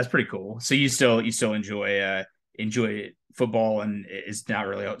 That's pretty cool. So you still enjoy football, and it's not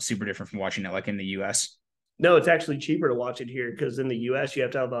really super different from watching it like in the US. No, it's actually cheaper to watch it here because in the US you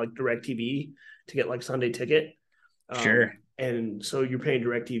have to have like DirecTV to get like Sunday ticket. Sure. And so you're paying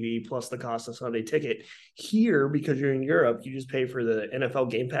DirecTV plus the cost of Sunday ticket. Here, because you're in Europe, you just pay for the NFL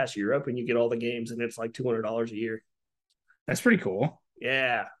Game Pass Europe and you get all the games, and it's like $200 a year. That's pretty cool.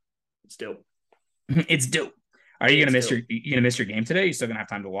 Yeah, it's dope. It's dope. Are you gonna It's miss dope. you gonna miss your game today? You still gonna have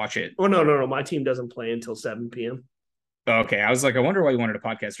time to watch it? Oh no. My team doesn't play until 7 p.m. Okay, I was like, I wonder why you wanted a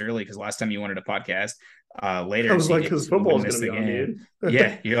podcast early because last time you wanted a podcast I later, was so like, because you football is wouldn't going miss to the be on, game. dude.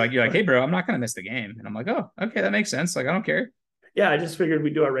 Yeah, you're like, hey, bro, I'm not gonna miss the game, and I'm like, oh, okay, that makes sense. Like, I don't care. Yeah, I just figured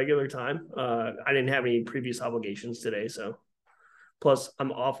we'd do our regular time. I didn't have any previous obligations today, so plus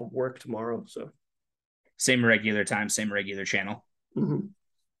I'm off of work tomorrow, so Same regular time, same regular channel. mm-hmm.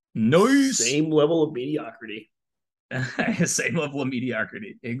 Nice. Same level of mediocrity. Same level of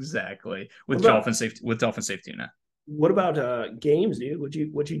mediocrity, exactly. What With about Dolphin Safe Tuna. games, dude?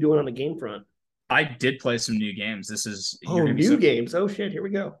 What you doing on the game front? I did play some new games. This is you're Oh, gonna be new so games. Oh shit, here we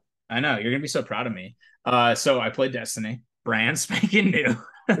go. I know you're gonna be so proud of me. So I played Destiny, brand spanking new.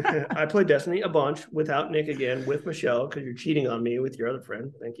 I played Destiny a bunch without Nick again, with Michelle, because you're cheating on me with your other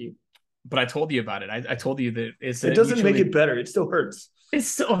friend. Thank you. But I told you about it. I told you that it's It a doesn't make mutually. it better. It still hurts. It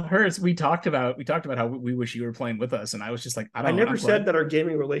still hurts. We talked about how we wish you were playing with us, and I was just like, I I don't. never I'm said playing. that our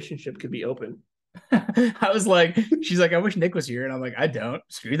gaming relationship could be open. I was like, she's like, I wish Nick was here, and I'm like, I don't.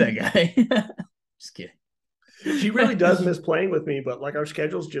 Screw that guy. Just kidding. She really does miss playing with me, but like our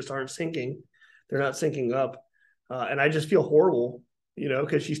schedules just aren't syncing. They're not syncing up. And I just feel horrible,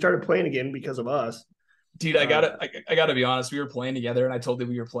 because she started playing again because of us. Dude, I gotta be honest. We were playing together, and I told you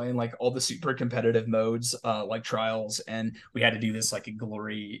we were playing like all the super competitive modes, like trials, and we had to do this like a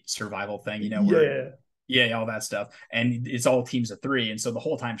glory survival thing, where Yeah. yeah, all that stuff, and it's all teams of three, and so the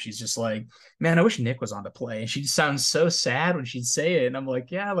whole time she's just like, "Man, I wish Nick was on to play." And she sounds so sad when she'd say it, and I'm like,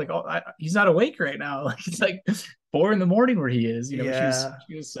 "Yeah, like he's not awake right now. Like it's like 4 a.m. where he is." She was Yeah.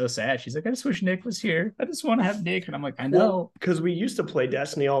 she was so sad. She's like, "I just wish Nick was here. I just want to have Nick," and I'm like, "I Well, know." because we used to play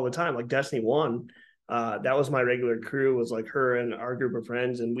Destiny all the time, like Destiny 1. That was my regular crew, was like her and our group of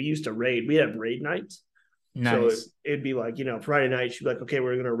friends. And we used to raid. We had raid nights. So Nice, it'd be like, Friday night, she'd be like, okay,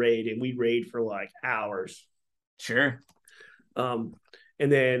 we're going to raid. And we'd raid for like hours. sure, Um, and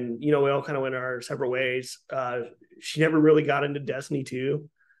then, we all kind of went our separate ways. She never really got into Destiny 2,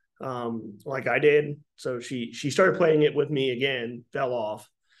 like I did. So she started playing it with me again, fell off.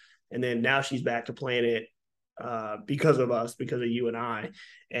 And then now she's back to playing it because of us, because of you and I.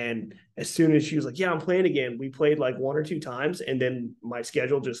 And as soon as she was like, "Yeah, I'm playing again," we played like one or two times, and then my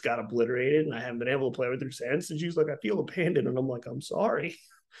schedule just got obliterated, and I haven't been able to play with her since. And she's like, "I feel abandoned," and I'm like, "I'm sorry."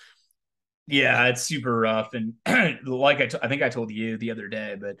 Yeah, it's super rough, and like I think I told you the other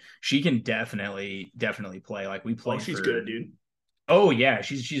day, but she can definitely play. Like we Oh, played she's for good, dude. Oh yeah,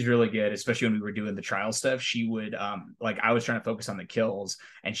 she's really good, especially when we were doing the trial stuff. She would like I was trying to focus on the kills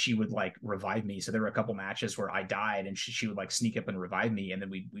and she would like revive me. So there were a couple matches where I died and she would like sneak up and revive me and then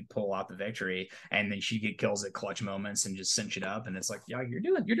we'd pull out the victory and then she'd get kills at clutch moments and just cinch it up and it's like, yeah, you're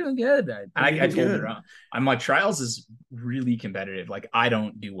doing good. And You're I doing told her good. I'm like trials is really competitive. Like I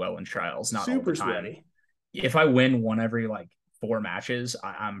don't do well in trials, not all the Super time. sweaty. If I win one every like 4 matches,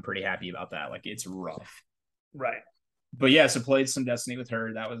 I'm pretty happy about that. Like it's rough. Right. But yeah, so played some Destiny with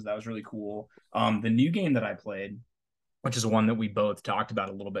her. That was really cool. The new game that I played, which is one that we both talked about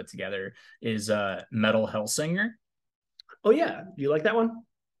a little bit together, is Metal Hellsinger. Oh yeah. Do you like that one?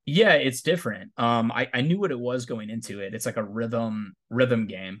 Yeah, it's different. I knew what it was going into it. It's like a rhythm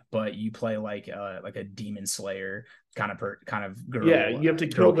game, but you play like a demon slayer kind of Yeah, girl you have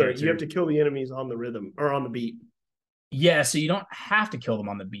character. to kill the enemies on the rhythm or on the beat, Yeah, so you don't have to kill them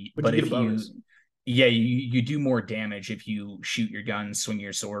on the beat, but you but get a if you bonus. yeah, you do more damage if you shoot your gun, swing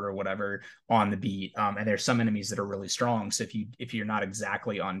your sword or whatever on the beat. And there's some enemies that are really strong. So if you're not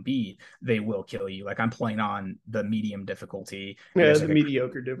exactly on beat, they will kill you. Like I'm playing on the medium difficulty, and Yeah, there's the like a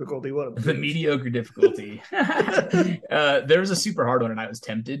mediocre difficulty. What a the bitch. mediocre difficulty. There was a super hard one, and I was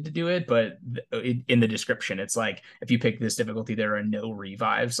tempted to do it, but in the description, it's like if you pick this difficulty, there are no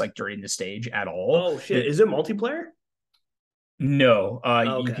revives like during the stage at all. Oh shit! That Is it multiplayer? No,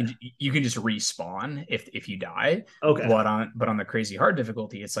 Okay. you can just respawn if you die, Okay. but on the crazy hard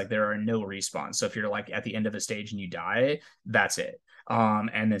difficulty, it's like there are no respawns. So if you're like at the end of a stage and you die, that's it.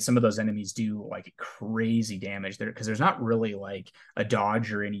 And then some of those enemies do like crazy damage there because there's not really like a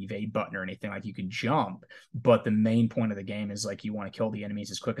dodge or an evade button or anything. Like you can jump, but the main point of the game is like you want to kill the enemies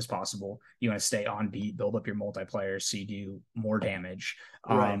as quick as possible. You want to stay on beat, build up your multiplayer so you do more damage.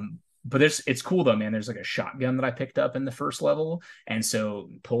 Right. But it's cool though, man. There's like a shotgun that I picked up in the first level, and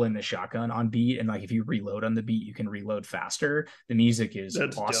so pulling the shotgun on beat, and like if you reload on the beat, you can reload faster. The music is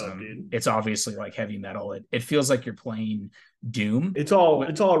That's dope, awesome. dude. It's obviously like heavy metal. It feels like you're playing Doom. It's all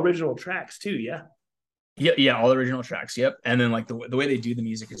original tracks too. Yeah. Yeah, yeah, all original tracks. Yep. And then like the way they do the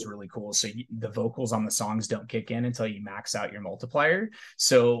music is really cool. So the vocals on the songs don't kick in until you max out your multiplier.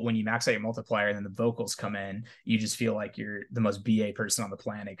 So when you max out your multiplier and then the vocals come in, you just feel like you're the most BA person on the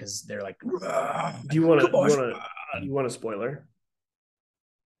planet because they're like, come on, You want a spoiler?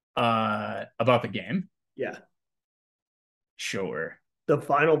 about the game. Yeah. Sure. The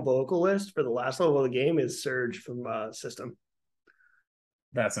final vocalist for the last level of the game is Surge from System.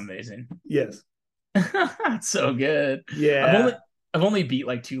 That's amazing. Yes. It's so good. I've only Yeah. I've only beat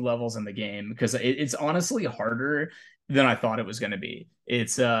like 2 levels in the game because it's honestly harder than I thought it was going to be.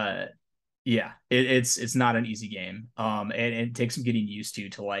 It's yeah, it's not an easy game. And it takes some getting used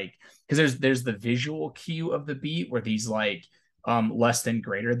to like because there's the visual cue of the beat where these like less than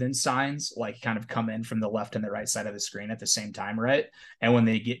greater than signs like kind of come in from the left and the right side of the screen at the same time, right? And when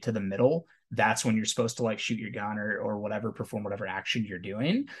they get to the middle, that's when you're supposed to like shoot your gun or whatever, perform whatever action you're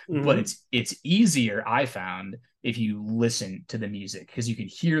doing. But Mm-hmm. it's easier, I found, if you listen to the music because you can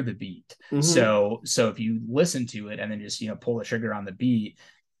hear the beat. Mm-hmm. So if you listen to it and then just pull the trigger on the beat,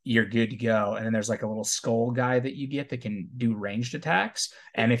 you're good to go. And then there's like a little skull guy that you get that can do ranged attacks.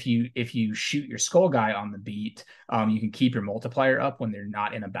 And if you shoot your skull guy on the beat, you can keep your multiplier up when they're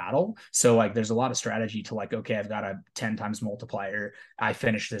not in a battle. So like there's a lot of strategy to like, okay, I've got a 10 times multiplier. I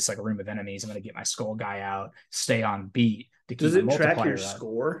finish this like a room of enemies. I'm gonna get my skull guy out, stay on beat to keep Does my it track your multiplier up.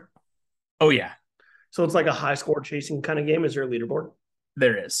 score? Oh yeah, So it's like a high score chasing kind of game. Is there a leaderboard?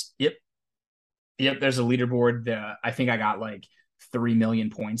 there is. Yep. Yep, there's a leaderboard. I think I got like 3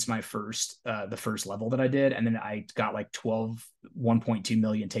 million points my first the first level that I did, and then I got like 1.2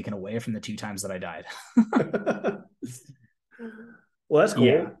 million taken away from the 2 times that I died. Well, that's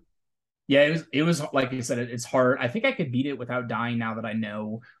Yeah. cool. Yeah, it was like I said, it's hard. I think I could beat it without dying now that I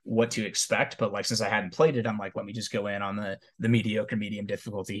know what to expect. But like since I hadn't played it, I'm like, let me just go in on the mediocre medium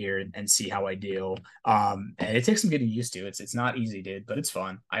difficulty here and see how I do. And it takes some getting used to. It's not easy, dude, but it's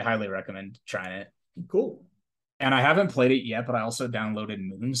fun. I highly recommend trying it. Cool. And I haven't played it yet, but I also downloaded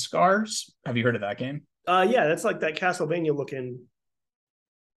Moon Scars. Have you heard of that game? Yeah, that's like that Castlevania looking.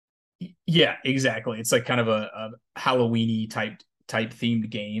 Yeah, exactly. It's like kind of a Halloweeny type themed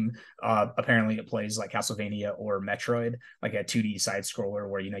game. Apparently, it plays like Castlevania or Metroid, like a 2D side scroller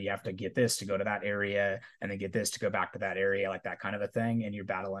where you have to get this to go to that area and then get this to go back to that area, like that kind of a thing, and you're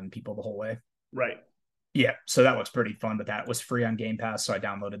battling people the whole way. Right. Yeah, so that looks pretty fun, but that was free on Game Pass, so I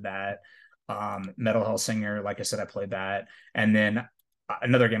downloaded that. Metal Hellsinger, like I said, I played that. And then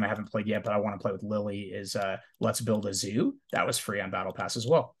another game I haven't played yet, but I want to play with Lily is Let's Build a Zoo. That was free on Battle Pass as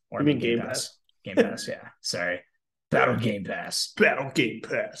well. Or I You mean mean Game Game Pass? Pass. Game Pass, yeah. Sorry. Battle Game Pass. Battle Game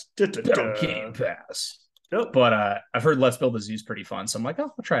Pass. Da, da, Battle Game da. Pass. Nope. But I've heard Let's Build a Zoo is pretty fun, so I'm like,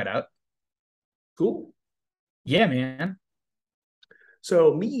 oh, I'll try it out. Cool. Yeah, man.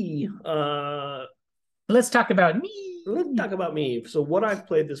 So me, Let's talk about let's me. talk about me. So what I've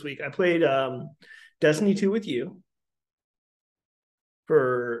played this week, I played Destiny 2 with you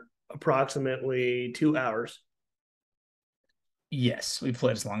for approximately 2 hours. Yes, we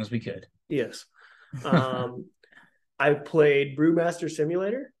played as long as we could. Yes. Um, I played Brewmaster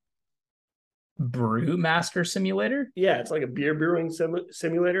Simulator. Brewmaster Simulator. Yeah, it's like a beer brewing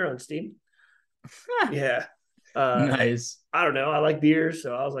simulator on Steam. Yeah. Uh, Nice. I don't know. I like beer,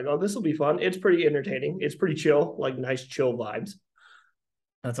 so I was like, oh, this will be fun. It's pretty entertaining. It's pretty chill, like nice chill vibes.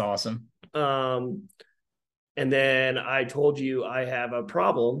 That's awesome. Um, and then I told you I have a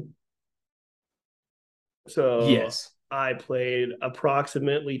problem. So Yes. I played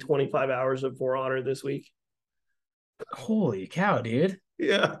approximately 25 hours of For Honor this week. Holy cow, dude.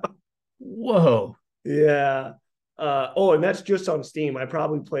 Yeah. Whoa. Yeah. Oh, and that's just on Steam. I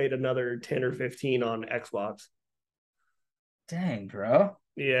probably played another 10 or 15 on Xbox. Dang, bro.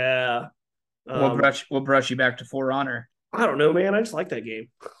 Yeah. What Um, brought you back to For Honor? I don't know, man. I just like that game.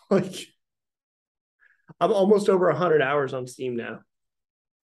 Like I'm almost over 100 hours on Steam now.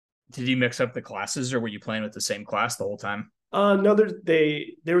 Did you mix up the classes or were you playing with the same class the whole time? No,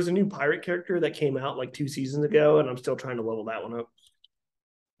 there was a new pirate character that came out like 2 seasons ago, and I'm still trying to level that one up.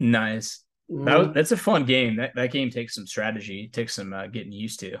 Nice. Mm, That's a fun game. That game takes some strategy, takes some getting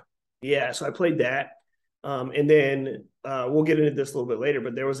used to. yeah, so I played that, and then we'll get into this a little bit later.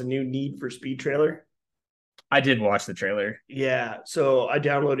 But there was a new Need for Speed trailer. I did watch the trailer. Yeah, so I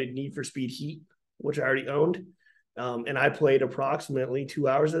downloaded Need for Speed Heat, which I already owned, and I played approximately 2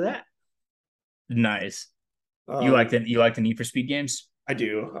 hours of that. Nice. Um, You like the Need for Speed games? I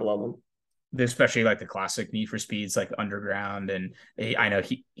do. I love them. Especially like the classic Need for Speeds, like Underground, and I know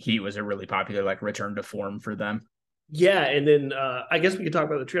he was a really popular like return to form for them. Yeah, and then I guess we could talk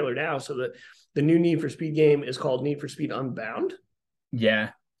about the trailer now. So the new Need for Speed game is called Need for Speed Unbound,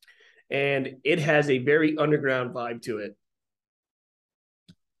 Yeah, and it has a very underground vibe to it.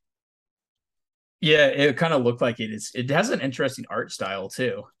 yeah, it kind of looked like it is. It has an interesting art style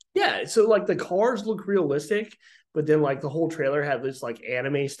too. Yeah, so like the cars look realistic, but then like the whole trailer had this like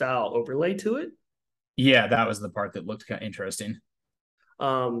anime style overlay to it. Yeah, that was the part that looked kind of interesting.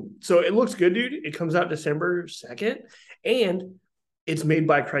 So it looks good, dude. It comes out December 2nd, and it's made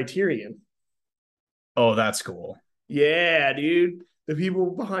by Criterion. Oh, that's cool. Yeah, dude. The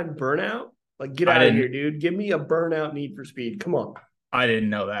people behind Burnout, like get I out of here, didn't dude. Give me a Burnout Need for Speed. Come on. I didn't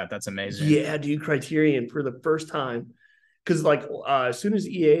know that. That's amazing. Yeah, dude, Criterion for the first time. Because like as soon as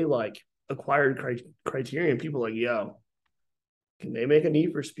EA like acquired Criterion, people like, yo, can they make a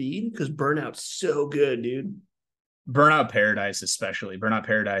Need for Speed? Because Burnout's so good, dude. Burnout Paradise, especially Burnout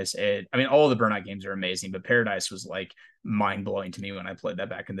Paradise. I mean, all the Burnout games are amazing, but Paradise was like mind blowing to me when I played that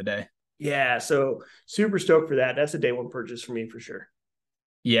back in the day. Yeah, so super stoked for that. That's a day one purchase for me for sure.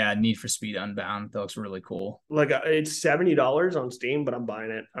 Yeah, Need for Speed Unbound. That looks really cool. Like it's $70 on Steam, but I'm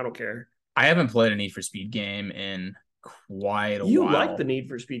buying it. I don't care. I haven't played a Need for Speed game in quite a You like the while. Need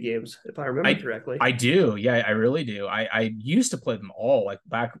for Speed games, if I remember I correctly. I do. Yeah, I really do. I used to play them all like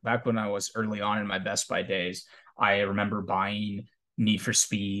back when I was early on in my Best Buy days. I remember buying Need for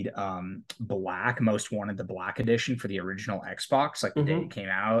Speed Black, Most Wanted the Black edition for the original Xbox like the day it Mm-hmm. came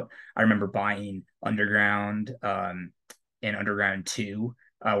out. I remember buying Underground and Underground 2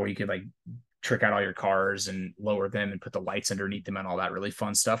 where you could like trick out all your cars and lower them and put the lights underneath them and all that really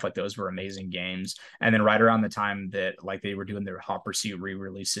fun stuff. Like those were amazing games. And then right around the time that like they were doing their Hot Pursuit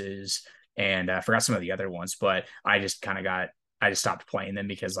re-releases, and I forgot some of the other ones, but I just stopped playing them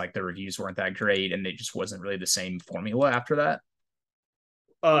because like the reviews weren't that great and it just wasn't really the same formula after that.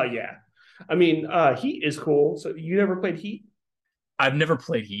 Yeah. I mean, Heat is cool. So you never played Heat? I've never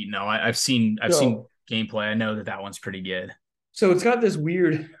played Heat. No, I've seen So gameplay. I know that that one's pretty good. so it's got this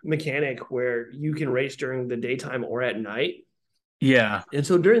weird mechanic where you can race during the daytime or at night. Yeah, And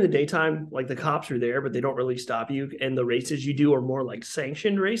so during the daytime, like the cops are there, but they don't really stop you. And the races you do are more like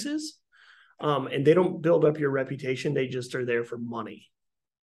sanctioned races. And they don't build up your reputation. They just are there for money.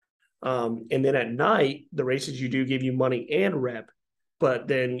 And then at night, the races you do give you money and rep, but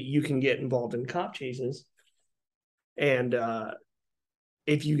then you can get involved in cop chases. And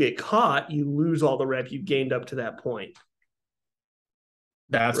if you get caught, you lose all the rep you've gained up to that point.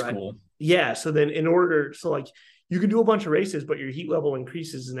 that's Right. cool. Yeah. So then in order, so like you can do a bunch of races, but your heat level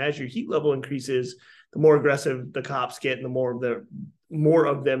increases. And as your heat level increases, the more aggressive the cops get and the more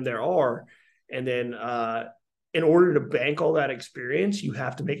of them there are. And then in order to bank all that experience, you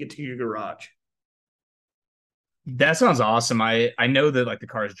have to make it to your garage. That sounds awesome. I know that like the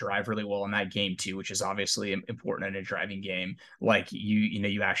cars drive really well in that game too, which is obviously important in a driving game. Like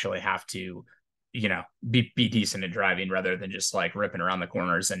you actually have to, be decent at driving rather than just like ripping around the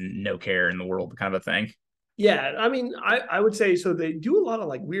corners and no care in the world kind of a thing. Yeah, I mean, I would say so. They do a lot of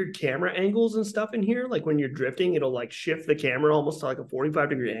like weird camera angles and stuff in here. Like when you're drifting, it'll like shift the camera almost to like a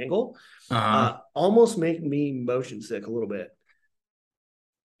 45-degree angle. Uh, Almost make me motion sick a little bit.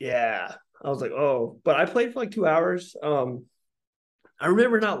 Yeah, I was like, oh, but I played for like 2 hours. I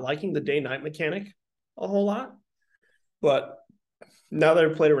remember not liking the day night mechanic a whole lot, but now that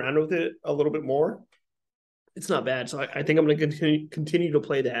I've played around with it a little bit more, it's not bad. So I think I'm going to continue to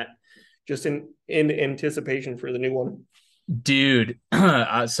play that just in anticipation for the new one. dude,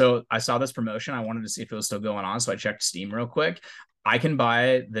 so I saw this promotion. I wanted to see if it was still going on, so I checked Steam real quick. I can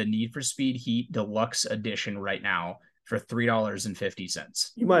buy the Need for Speed Heat Deluxe Edition right now for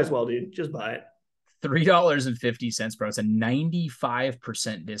 $3.50. You might as well, dude. Just buy it. $3.50, bro. It's a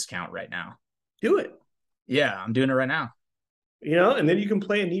 95% discount right now. Do it. Yeah, I'm doing it right now. And then you can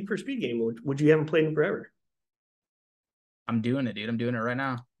play a Need for Speed game, which you haven't played in forever. I'm doing it, dude. I'm doing it right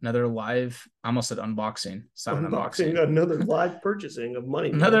now. Another live, I almost said unboxing. It's not Unboxing unboxing. another live purchasing of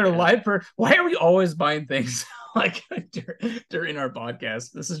money. Another live why are we always buying things like during our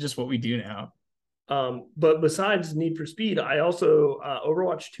podcast? This is just what we do now. But besides Need for Speed, I also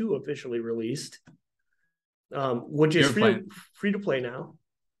Overwatch 2 officially released, which is free to play now.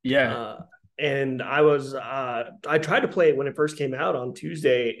 Yeah. And I tried to play it when it first came out on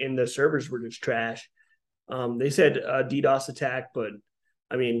Tuesday, and the servers were just trash. They said DDoS attack, but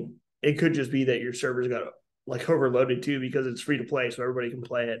I mean, it could just be that your servers got like overloaded too because it's free to play, so everybody can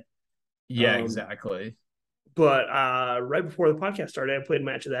play it. Yeah, exactly. But right before the podcast started, I played a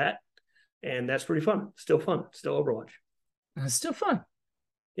match of that, and that's pretty fun. Still fun. Still Overwatch. It's still fun.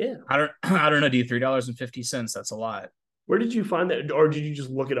 Yeah. I don't know, dude. $3.50. That's a lot. Where did you find that, or did you just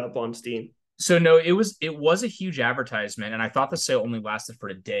look it up on Steam? So no, it was a huge advertisement, and I thought the sale only lasted for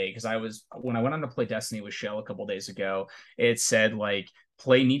a day because when I went on to play Destiny with Shell a couple days ago, it said like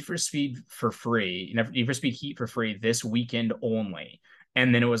play Need for Speed for free, Need for Speed Heat for free this weekend only.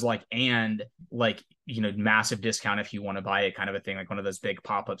 And then it was like, and like, massive discount if you want to buy it, kind of a thing, like one of those big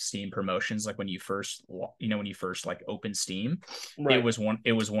pop-up Steam promotions, like when you first like open Steam. Right. It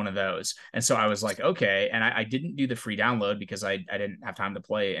was one of those. And so I was like, okay. And I didn't do the free download because I didn't have time to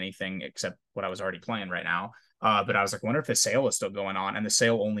play anything except what I was already playing right now. But I was like, I wonder if the sale is still going on. And the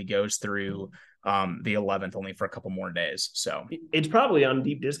sale only goes through the 11th, only for a couple more days. So it's probably on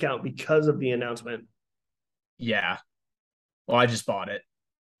deep discount because of the announcement. Yeah. Well, I just bought it.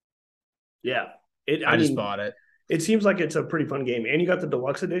 Yeah. I just bought it. It seems like it's a pretty fun game. And you got the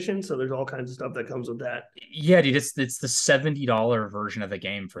deluxe edition, so there's all kinds of stuff that comes with that. Yeah, dude, it's the $70 version of the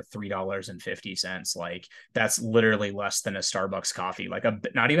game for $3.50. Like that's literally less than a Starbucks coffee. Like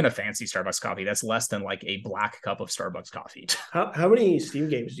not even a fancy Starbucks coffee. That's less than like a black cup of Starbucks coffee. How many Steam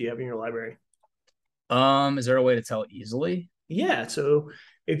games do you have in your library? Is there a way to tell easily? Yeah, so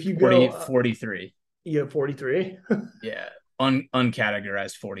if you 43. You have 43? Yeah.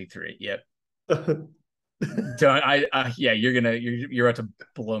 Uncategorized 43. Yep. Yeah, you're about to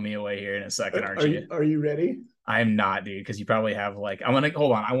blow me away here in a second, aren't you? Are you ready? I'm not, dude, because you probably have like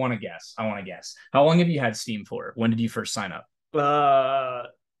hold on. I want to guess. How long have you had Steam for? When did you first sign up?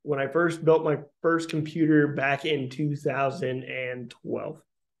 When I first built my first computer back in 2012.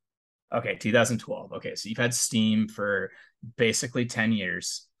 Okay, 2012. Okay, so you've had Steam for basically 10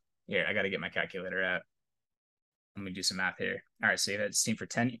 years. Here, I got to get my calculator out. Let me do some math here. All right, so you've had Steam for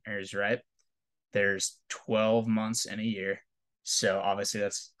 10 years, right? There's 12 months in a year. So obviously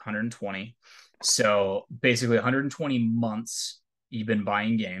that's 120. So basically 120 months you've been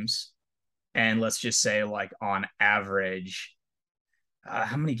buying games. And let's just say like on average,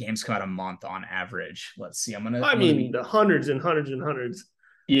 how many games come out a month on average? Let's see. The hundreds and hundreds and hundreds.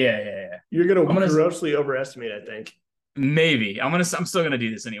 Yeah. You're gonna grossly overestimate, I think. Maybe. I'm still gonna do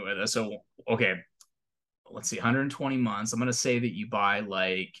this anyway though. So okay. Let's see, 120 months. I'm gonna say that you buy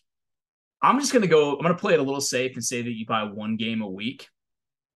like I'm gonna play it a little safe and say that you buy one game a week.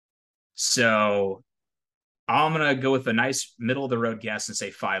 So I'm gonna go with a nice middle of the road guess and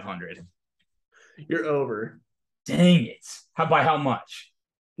say 500. You're over. Dang it. By how much?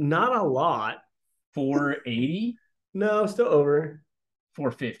 Not a lot. 480? No, still over.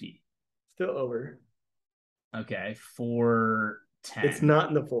 450. Still over. Okay, 410. It's not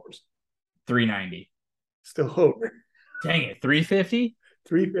in the fours. 390. Still over. Dang it, 350?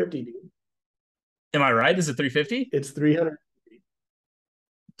 350, dude. Am I right? Is it 350? It's 300.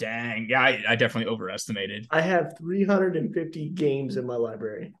 Dang, yeah, I definitely overestimated. I have 350 games in my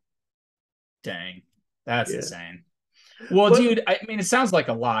library. Dang, that's Yeah. insane. Well, But dude, I mean, it sounds like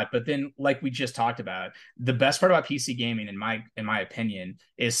a lot, but then, like we just talked about, the best part about PC gaming, in my opinion,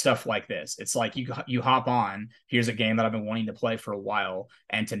 is stuff like this. It's like you hop on. Here's a game that I've been wanting to play for a while,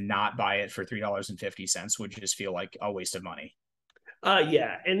 and to not buy it for $3.50 would just feel like a waste of money.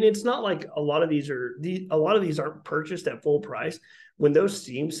 yeah, and it's not like a lot of these aren't purchased at full price. When those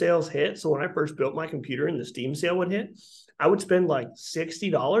Steam sales hit, so when I first built my computer and the Steam sale would hit, I would spend like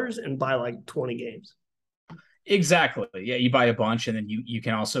 $60 and buy like 20 games. Exactly. Yeah, you buy a bunch, and then you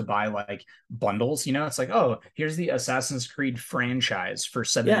can also buy like bundles. It's like, oh, here's the Assassin's Creed franchise for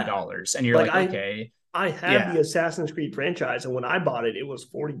 $70, Yeah. and you're Like like, okay, I have the yeah, Assassin's Creed franchise, and when I bought it, it was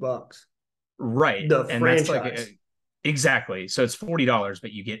 $40. right. The And that's like franchise. exactly. So it's $40,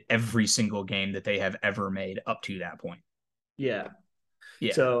 but you get every single game that they have ever made up to that point. Yeah.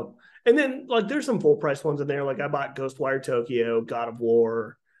 Yeah, So and then like there's some full price ones in there. Like I bought Ghostwire Tokyo, God of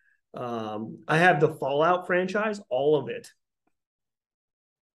War. I have the Fallout franchise, all of it.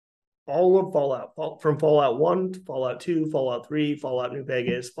 All of Fallout, from Fallout 1 to Fallout 2, Fallout 3, Fallout New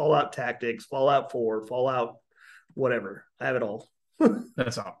Vegas, Fallout Tactics, Fallout 4, Fallout whatever. I have it all.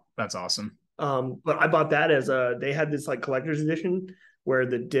 that's all. That's awesome. But I bought that as they had this like collector's edition where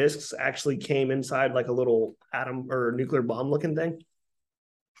the discs actually came inside like a little atom or nuclear bomb looking thing.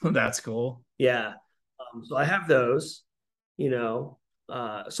 That's cool. Yeah. So I have those, you know.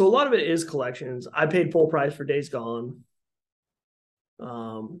 So a lot of it is collections. I paid full price for Days Gone.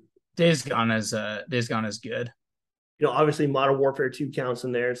 Um, Days Gone is good. Obviously Modern Warfare 2 counts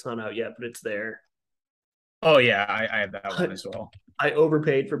in there. It's not out yet, but it's there. Oh yeah, I have that one as well. I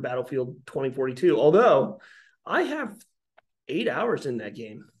overpaid for Battlefield 2042, although I have 8 hours in that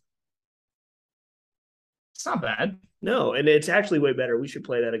game. It's not bad. No, and it's actually way better. We should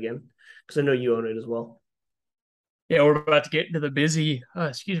play that again because I know you own it as well. Yeah, we're about to get into the busy.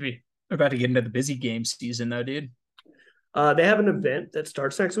 Excuse me. We're about to get into the busy game season, though, dude. They have an event that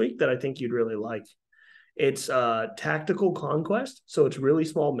starts next week that I think you'd really like. It's Tactical Conquest, so it's really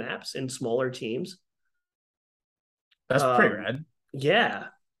small maps and smaller teams. That's pretty rad. Yeah,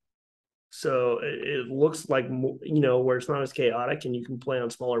 so it looks like where it's not as chaotic and you can play on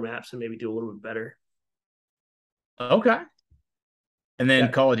smaller maps and maybe do a little bit better. Okay. And then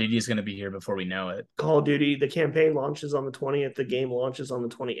Yeah. Call of Duty is going to be here before we know it. Call of Duty, the campaign launches on the 20th. The game launches on the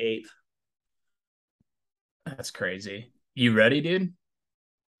 28th. That's crazy. You ready, dude?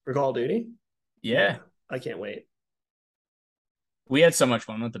 For Call of Duty? Yeah. I can't wait. We had so much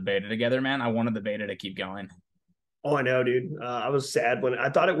fun with the beta together, man. I wanted the beta to keep going. Oh, I know, dude. I was sad when I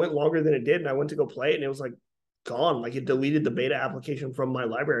thought it went longer than it did, and I went to go play it, and it was like gone. Like it deleted the beta application from my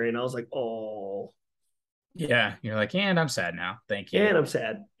library, and I was like, oh. Yeah. You're like, and I'm sad now. Thank you. And I'm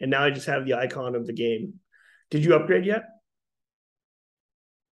sad. And now I just have the icon of the game. Did you upgrade yet?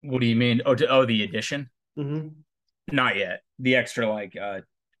 What do you mean? Oh, the edition? Mm-hmm. Not yet. The extra, like,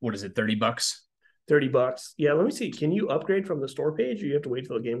 what is it, $30? $30. Yeah, let me see. Can you upgrade from the store page or you have to wait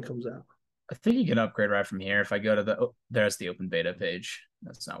till the game comes out? I think you can upgrade right from here. If I go to there's the open beta page.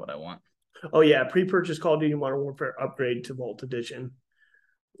 That's not what I want. Oh yeah, pre-purchase Call of Duty Modern Warfare upgrade to Vault Edition.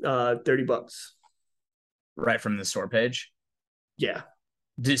 $30. Right from the store page. Yeah.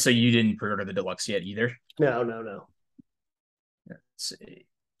 So you didn't pre-order the deluxe yet either? No. Let's see.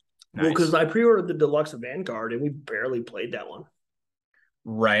 Nice. Well, because I pre-ordered the deluxe of Vanguard and we barely played that one.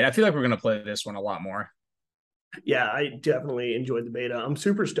 Right. I feel like we're gonna play this one a lot more. Yeah, I definitely enjoyed the beta. I'm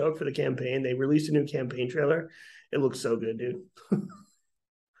super stoked for the campaign. They released a new campaign trailer. It looks so good, dude.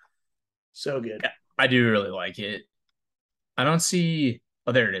 So good. Yeah, I do really like it. I don't see.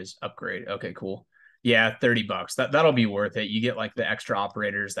 Oh, there it is. Upgrade. Okay, cool. Yeah, $30. That'll be worth it. You get like the extra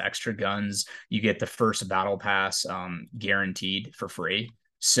operators, the extra guns. You get the first battle pass, guaranteed for free.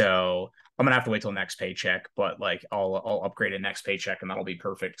 So I'm gonna have to wait till next paycheck, but like I'll upgrade it next paycheck, and that'll be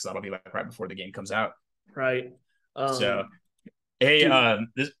perfect because that'll be like right before the game comes out. Right. So hey, go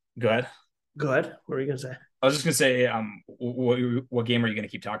ahead. Go ahead. What are you gonna say? I was just gonna say, what game are you gonna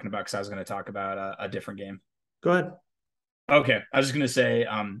keep talking about? Because I was gonna talk about a different game. Go ahead. Okay, I was just gonna say,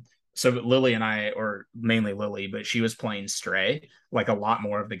 so Lily and I, or mainly Lily, but she was playing Stray like a lot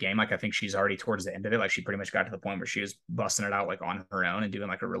more of the game. Like I think she's already towards the end of it. Like she pretty much got to the point where she was busting it out like on her own and doing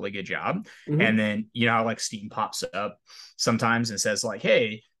like a really good job. Mm-hmm. And then how like Steam pops up sometimes and says like,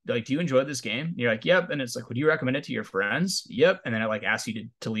 "Hey, like, do you enjoy this game?" And you're like, "Yep." And it's like, "Would you recommend it to your friends?" "Yep." And then it like asks you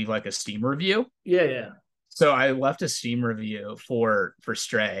to leave like a Steam review. Yeah. So I left a Steam review for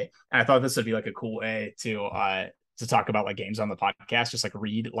Stray, and I thought this would be like a cool way to talk about like games on the podcast. Just like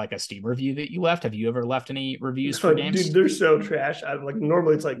read like a Steam review that you left. Have you ever left any reviews for No, dude, games? they're so trash. I like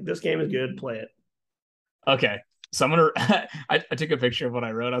normally it's like this game is good, play it. Okay. So I'm gonna I took a picture of what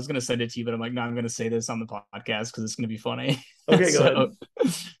I wrote. I was gonna send it to you, but I'm like, no, I'm gonna say this on the podcast because it's gonna be funny. Okay, go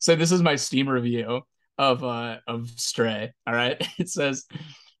ahead. So this is my Steam review of Stray. All right. It says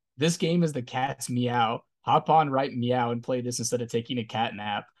this game is the cat's meow. Hop on right meow and play this instead of taking a cat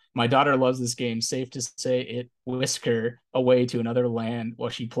nap. My daughter loves this game. Safe to say it whisked her away to another land while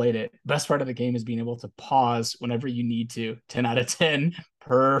she played it. Best part of the game is being able to pause whenever you need to. 10 out of 10.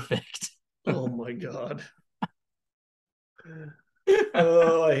 Perfect. Oh my god.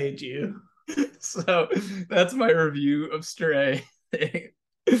 Oh, I hate you. So that's my review of Stray.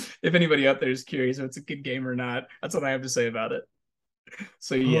 If anybody out there is curious if it's a good game or not, that's what I have to say about it.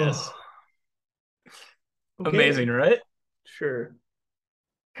 So yes, Oh, okay, amazing, right? sure.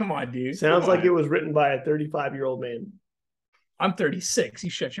 Come on, dude. Come Sounds like it on. was written by a 35-year-old man. I'm 36. You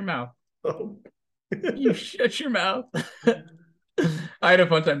shut your mouth. Oh. You shut your mouth. I had a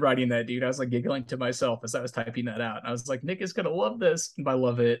fun time writing that, dude. I was like giggling to myself as I was typing that out. And I was like, Nick is gonna love this. And by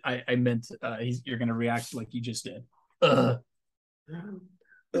love it, I meant you're gonna react like you just did. Uh,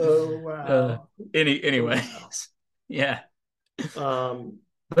 Oh uh, wow. Oh anyway, wow. yeah. Um,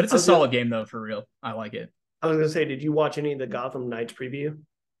 But it's I a was gonna, solid game though, for real. I like it. I was gonna say, did you watch any of the Gotham Knights preview?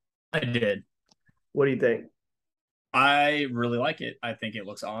 I did. What do you think? I really like it. I think it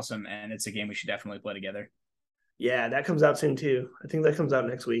looks awesome, and it's a game we should definitely play together. Yeah, that comes out soon too. I think that comes out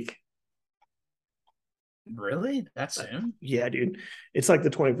next week. Really? That Uh, soon? yeah, dude. It's like the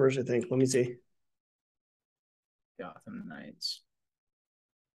 21st, I think. Let me see. Gotham Knights.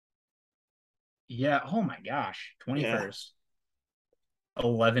 Yeah. Oh my gosh. Yeah. 21st.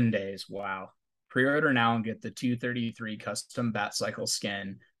 11 days. Wow. Pre-order now and get the 233 custom Bat Cycle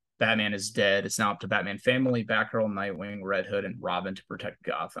skin. Batman is dead. It's now up to Batman Family, Batgirl, Nightwing, Red Hood, and Robin to protect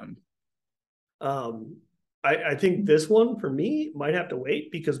Gotham. Um, I think this one for me might have to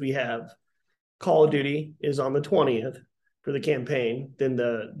wait because we have Call of Duty is on the 20th for the campaign. Then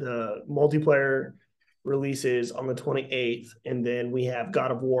the multiplayer releases on the 28th, and then we have God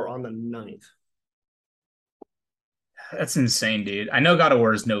of War on the 9th. That's insane, dude. I know God of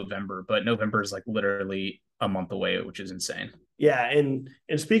War is November, but November is like literally a month away, which is insane. Yeah, and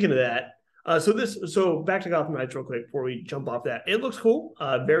speaking of that, so back to Gotham Knights real quick before we jump off that. It looks cool,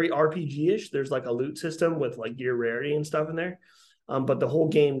 very RPG-ish. There's like a loot system with like gear rarity and stuff in there. But the whole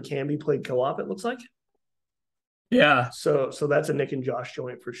game can be played co-op, it looks like. Yeah. So that's a Nick and Josh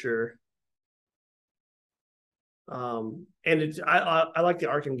joint for sure. And it's I like the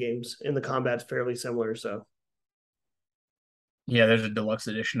Arkham games, and the combat's fairly similar. So Yeah, there's a deluxe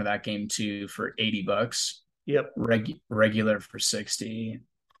edition of that game too for $80. yep, Regular for 60.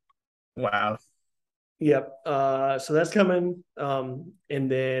 Wow. yep. So that's coming. And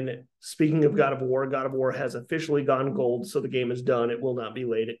then speaking of God of War has officially gone gold, so the game is done. It will not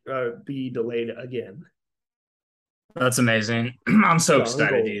be delayed again. That's amazing. I'm so Gone excited,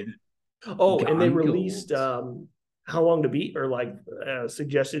 gold. dude. Oh, and they Gone released gold. how long to beat or like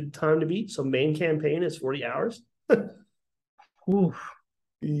suggested time to beat. So main campaign is 40 hours. Whew.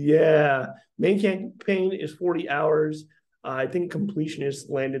 Yeah, main campaign is 40 hours. I think completion is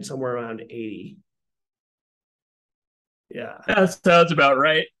landed somewhere around 80. Yeah. That sounds about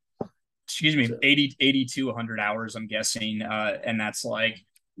right. Excuse me, So, 80 to 100 hours, I'm guessing. And that's like,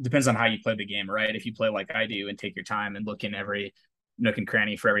 depends on how you play the game, right? If you play like I do and take your time and look in every nook and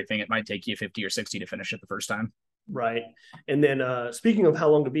cranny for everything, it might take you 50 or 60 to finish it the first time. right. And then speaking of how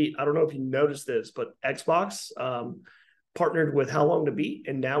long to beat, I don't know if you noticed this, but Xbox partnered with How Long to Beat.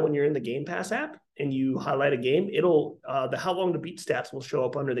 And now when you're in the Game Pass app and you highlight a game, it'll the How Long to Beat stats will show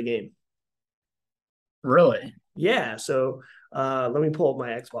up under the game. Really? Yeah. So let me pull up my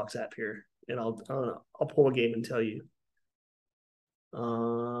Xbox app here, and I'll pull a game and tell you.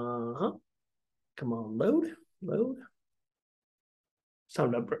 Huh. Come on, load. It's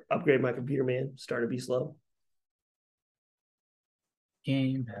time to upgrade my computer, man. Starting to be slow.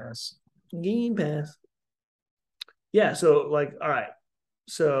 Game Pass. Game Pass. Yeah. So like, all right.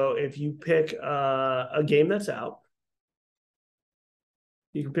 So if you pick a game that's out,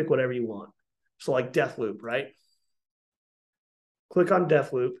 you can pick whatever you want. So like Deathloop, right? Click on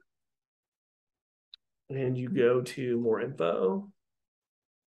Deathloop, and you go to more info.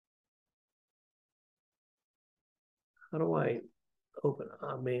 How do I open?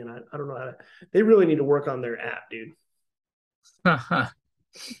 Oh man, I don't know how to. They really need to work on their app, dude.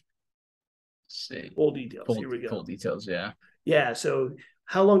 See. Full details. Full Here we full go. details, yeah. Yeah. So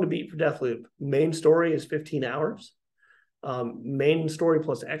how long to beat for Deathloop? Main story is 15 hours. Main story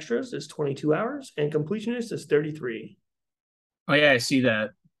plus extras is 22 hours, and completionist is 33. Oh yeah, I see that.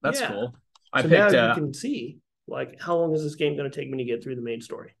 That's Yeah. cool. I So now picked you can see like how long is this game going to take me to get through the main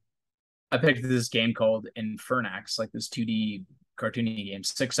story? I picked this game called Infernax, like this 2D cartoony game.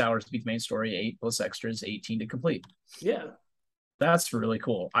 6 hours to beat the main story, 8 plus extras, 18 to complete. Yeah. That's really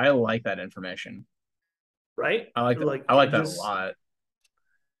cool. I like that information. Right. I like that. Like I it like that a just, lot.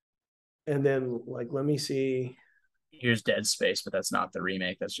 and then like let me see. Here's Dead Space, but that's not the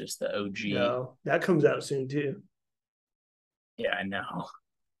remake. That's just the OG. No, that comes out soon too. Yeah, I know.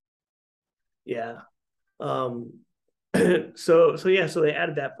 Yeah. Um, so yeah, so they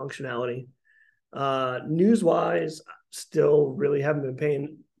added that functionality. News wise, still really haven't been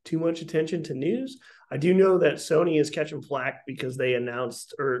paying too much attention to news. I do know that Sony is catching flack because they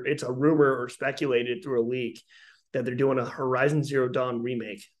announced, or it's a rumor or speculated through a leak, that they're doing a Horizon Zero Dawn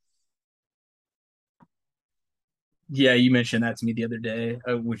remake. Yeah, you mentioned that to me the other day,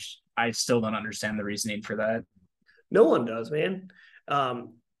 which I still don't understand the reasoning for that. No one does, man.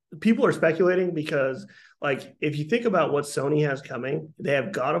 Um, People are speculating because, like, if you think about what Sony has coming, they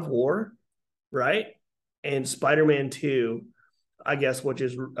have God of War, right? And Spider-Man 2, I guess, which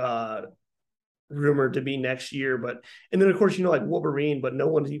is rumored to be next year. But and then of course, like Wolverine, but no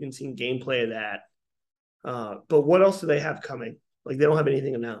one's even seen gameplay of that. But what else do they have coming? Like they don't have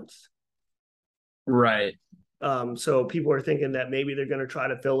anything announced. Right. So people are thinking that maybe they're going to try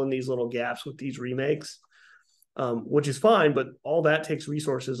to fill in these little gaps with these remakes, which is fine, but all that takes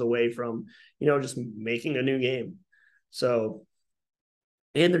resources away from, just making a new game. So,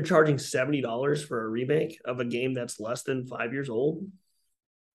 and they're charging $70 for a remake of a game that's less than 5 years old.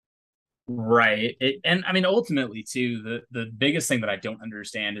 Right. And I mean, ultimately, too, the biggest thing that I don't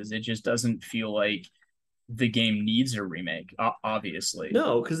understand is it just doesn't feel like the game needs a remake, obviously.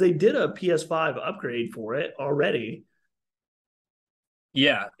 No, because they did a PS5 upgrade for it already.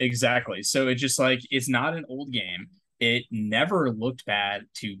 Yeah, exactly. So it's just like it's not an old game. It never looked bad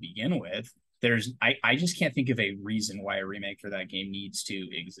to begin with. I just can't think of a reason why a remake for that game needs to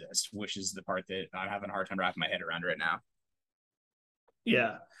exist, which is the part that I'm having a hard time wrapping my head around right now.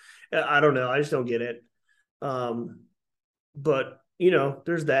 Yeah. I don't know. I just don't get it. Um, but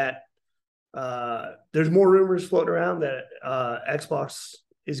there's that. There's more rumors floating around that Xbox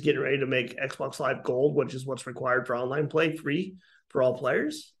is getting ready to make Xbox Live Gold, which is what's required for online play, free for all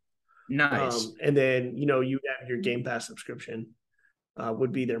players. Nice. And then you have your Game Pass subscription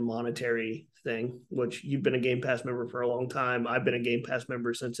would be their monetary thing, which you've been a Game Pass member for a long time. I've been a Game Pass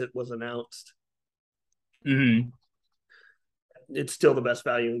member since it was announced. Mm-hmm. It's still the best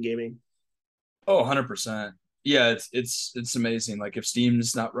value in gaming. Oh, 100%. Yeah, it's amazing. Like if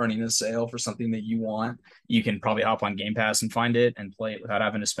Steam's not running a sale for something that you want, you can probably hop on Game Pass and find it and play it without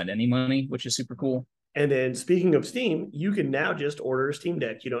having to spend any money, which is super cool. And then speaking of Steam, you can now just order a Steam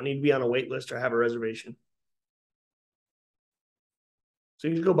Deck. You don't need to be on a wait list or have a reservation. So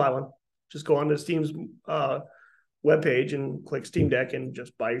you can go buy one. Just go onto Steam's webpage and click Steam Deck and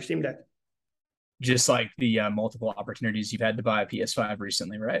just buy your Steam Deck. Just like the multiple opportunities you've had to buy a PS5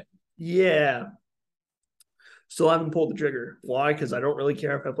 recently, right? Yeah. Still haven't pulled the trigger. Why? Because I don't really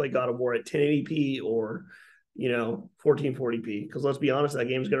care if I play God of War at 1080p or 1440p. Because let's be honest, that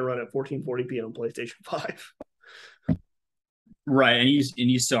game's going to run at 1440p on PlayStation 5. Right, and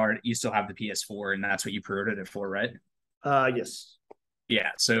you still have the PS4, and that's what you pre-ordered it for, right? Yes. Yeah,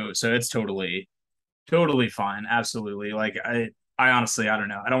 so it's totally fine, absolutely. Like I honestly I don't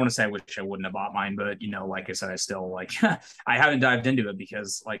know. I don't want to say I wish I wouldn't have bought mine, but like I said, I still like I haven't dived into it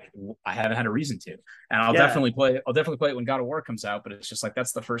because like I haven't had a reason to. And I'll definitely play it when God of War comes out, but it's just like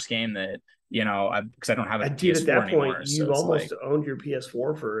that's the first game that because I don't have a Dude, at PS4 that point, anymore, so you've it's almost like owned your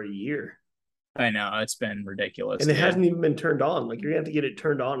PS4 for a year. I know it's been ridiculous, And it dude. hasn't even been turned on. Like you're gonna have to get it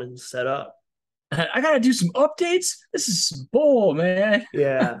turned on and set up. I gotta do some updates. This is bull, man.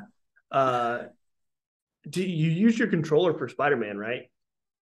 Yeah. Uh do you use your controller for Spider-Man, right?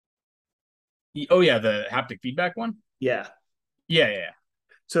 Oh yeah, the haptic feedback one. Yeah. Yeah.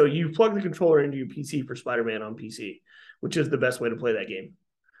 So you plug the controller into your PC for Spider-Man on PC, which is the best way to play that game.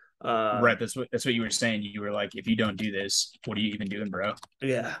 Right. That's what you were saying. You were like, if you don't do this, what are you even doing, bro?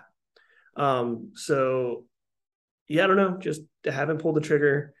 Yeah. So yeah, I don't know. Just haven't pulled the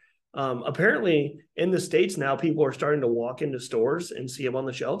trigger. Apparently in the States now, people are starting to walk into stores and see them on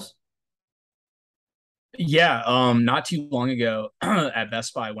the shelves. Yeah, not too long ago at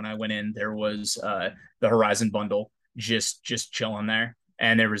Best Buy when I went in, there was the Horizon bundle just chilling there.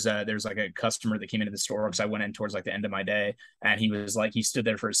 And there was like a customer that came into the store because I went in towards like the end of my day, and he was like he stood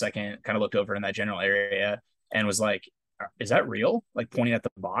there for a second, kind of looked over in that general area and was like, is that real? Like pointing at the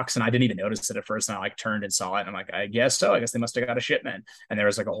box. And I didn't even notice it at first. And I like turned and saw it. And I'm like, I guess so. I guess they must have got a shipment. And there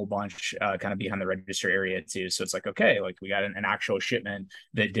was like a whole bunch kind of behind the register area too. So it's like, okay, like we got an actual shipment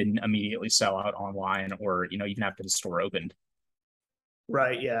that didn't immediately sell out online or, even after the store opened.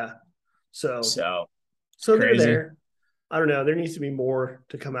 Right. Yeah. So, So so they're crazy. there. I don't know. There needs to be more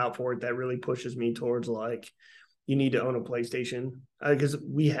to come out for it that really pushes me towards like you need to own a PlayStation because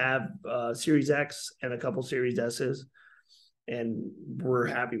we have Series X and a couple Series S's, and we're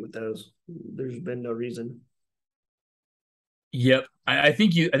happy with those. There's been no reason. Yep. I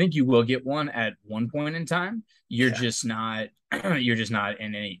think you will get one at one point in time. You're Yeah, just not you're just not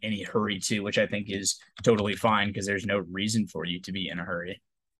in any hurry to, which I think is totally fine because there's no reason for you to be in a hurry.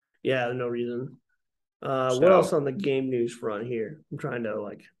 yeah, no reason. What else So on the game news front here? I'm trying to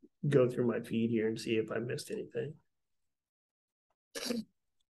like go through my feed here and see if I missed anything.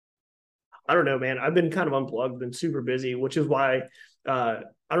 I don't know, man. I've been kind of unplugged, been super busy, which is why I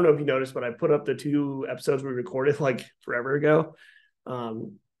don't know if you noticed, but I put up the 2 episodes we recorded like forever ago.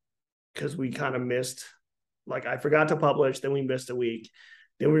 Because we kind of missed, like I forgot to publish, then we missed a week,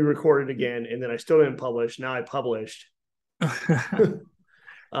 then we recorded again, and then I still didn't publish. Now I published. that's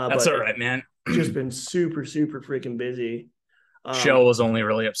But all right, man. just been super, super freaking busy. Shell was only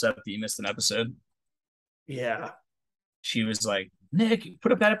really upset that you missed an episode. Yeah, She was like, Nick,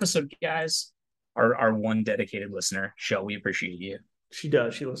 put up that episode, guys. Our one dedicated listener, Shell, we appreciate you. she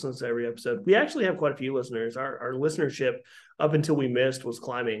does. She listens to every episode. We actually have quite a few listeners. Our listenership up until we missed was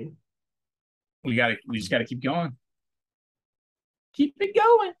climbing. We just gotta keep going. Keep it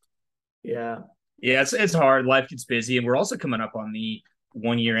going. Yeah, Yeah, it's hard. Life gets busy, and we're also coming up on the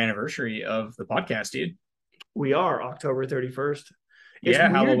 1 year anniversary of the podcast, dude. we are October 31st. It's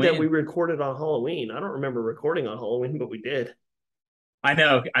Yeah, weird that we Halloween. recorded on Halloween. I don't remember recording on Halloween, but we did. I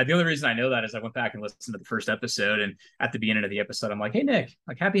know. The only reason I know that is I went back and listened to the first episode, and at the beginning of the episode, I'm like, "Hey, Nick,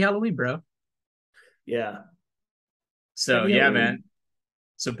 like, happy Halloween, bro." Yeah. So Happy yeah, man. Halloween.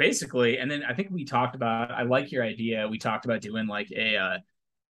 So basically, and then I think we talked about. I like your idea. We talked about doing like a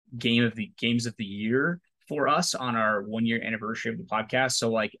games of the year for us on our 1 year anniversary of the podcast.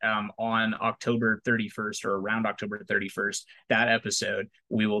 So like on October 31st or around October 31st, that episode,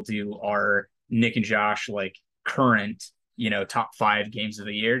 we will do our Nick and Josh like current, top 5 games of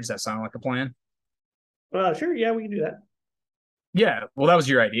the year. Does that sound like a plan? Sure. Yeah, we can do that. Yeah. Well, that was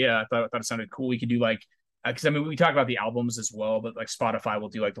your idea. I thought it sounded cool. We could do like because I mean we talk about the albums as well, but like Spotify will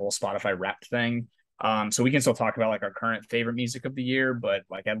do like the whole Spotify rap thing. So we can still talk about like our current favorite music of the year, but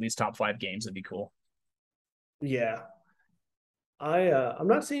like at least top 5 games would be cool. Yeah. I'm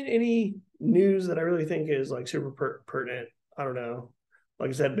not seeing any news that I really think is like super pertinent. I don't know. Like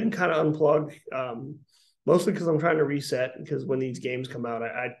I said, been kind of unplugged. Mostly because I'm trying to reset because when these games come out,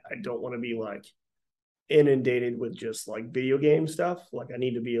 I don't want to be like inundated with just like video game stuff. Like I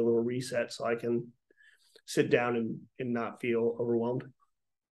need to be a little reset so I can sit down and not feel overwhelmed.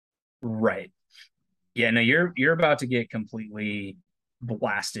 Right. Yeah, no, you're about to get completely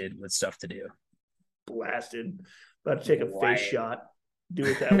blasted with stuff to do. Blasted. About to take a face Right. shot. Do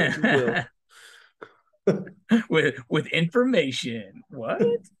with that what you will. with information. What?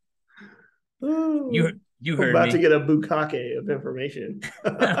 You Oh, you I'm heard about to me. get a bukkake of information.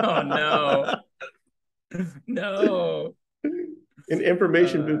 Oh no. An No.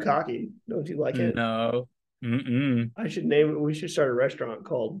 information Uh bukkake. Don't you like it? no. Mm-mm. I should name it. We should start a restaurant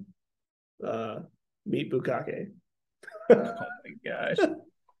called uh, Meat Bukkake. Oh my gosh.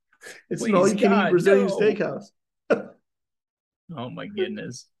 It's an Please all-you-can-eat God, Brazilian no. steakhouse. Oh my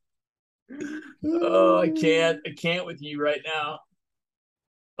goodness. Oh, I can't. I can't with you right now.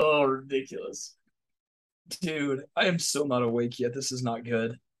 Oh, ridiculous. Dude, I am still not awake yet. This is not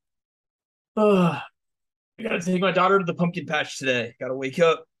good. Oh, I gotta take my daughter to the pumpkin patch today. Gotta wake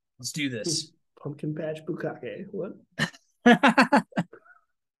up. Let's do this. Pumpkin patch bukkake. What?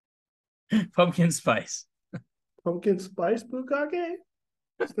 Pumpkin spice. Pumpkin spice bukkake?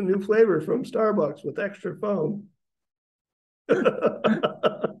 It's the new flavor from Starbucks with extra foam.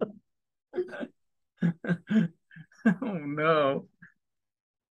 Oh no.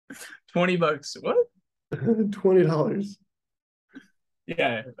 $20. What? $20.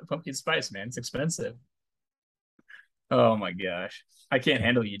 Yeah, pumpkin spice, man. It's expensive. Oh my gosh. I can't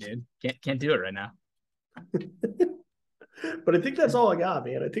handle you, dude. Can't do it right now. But I think that's all I got,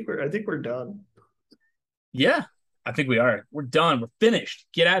 man. I think we're done. Yeah, I think we are. We're done. We're finished.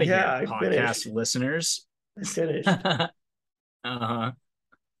 Get out of Yeah, here, I finished. podcast listeners. I finished. Uh-huh.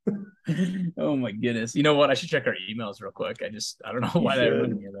 Oh my goodness. You know what? I should check our emails real quick. I don't know You why that reminded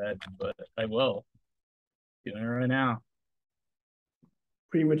should. me of that, but I will. Doing it right now.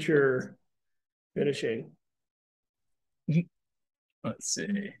 'Premature finishing. Let's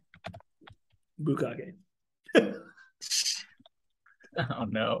see. Bukake. Oh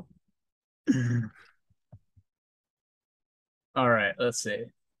no. All right, let's see.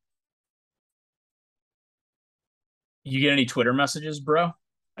 You get any Twitter messages, bro?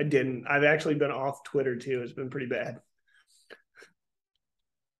 I didn't. I've actually been off Twitter too. It's been pretty bad.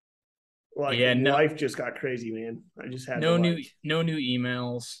 Like Yeah, no, life just got crazy, man. I just had to no new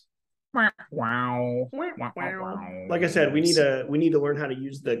emails. Wow, wow, wow, like I said, we wow. need to learn how to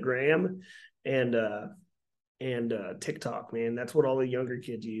use the gram and TikTok, man. That's what all the younger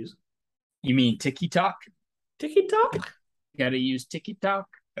kids use. You mean TikTok? TikTok. Got to use TikTok.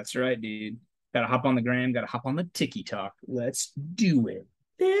 That's right, dude. Got to hop on the gram. Got to hop on the TikTok. Let's do it.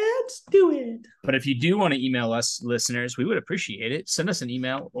 Let's do it. But if you do want to email us, listeners, we would appreciate it. Send us an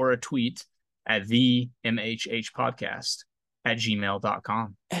email or a tweet at the MHH podcast at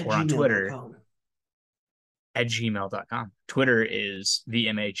gmail.com or on Twitter at gmail.com. Twitter is the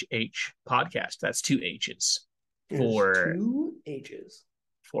MHH podcast. That's two H's for two H's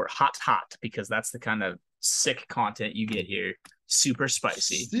for hot, because that's the kind of sick content you get here. Super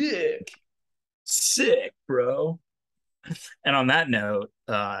spicy. Sick, bro. And on that note,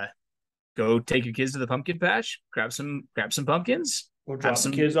 go take your kids to the pumpkin patch, grab some pumpkins, or drop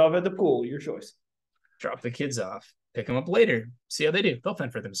some kids off at the pool. Your choice. Drop the kids off, pick them up later, see how they do. They'll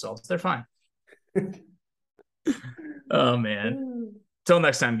fend for themselves. They're fine. Oh man. Till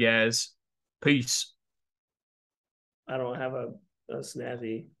next time, guys. Peace. I don't have a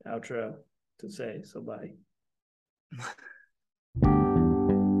snazzy outro to say, so bye.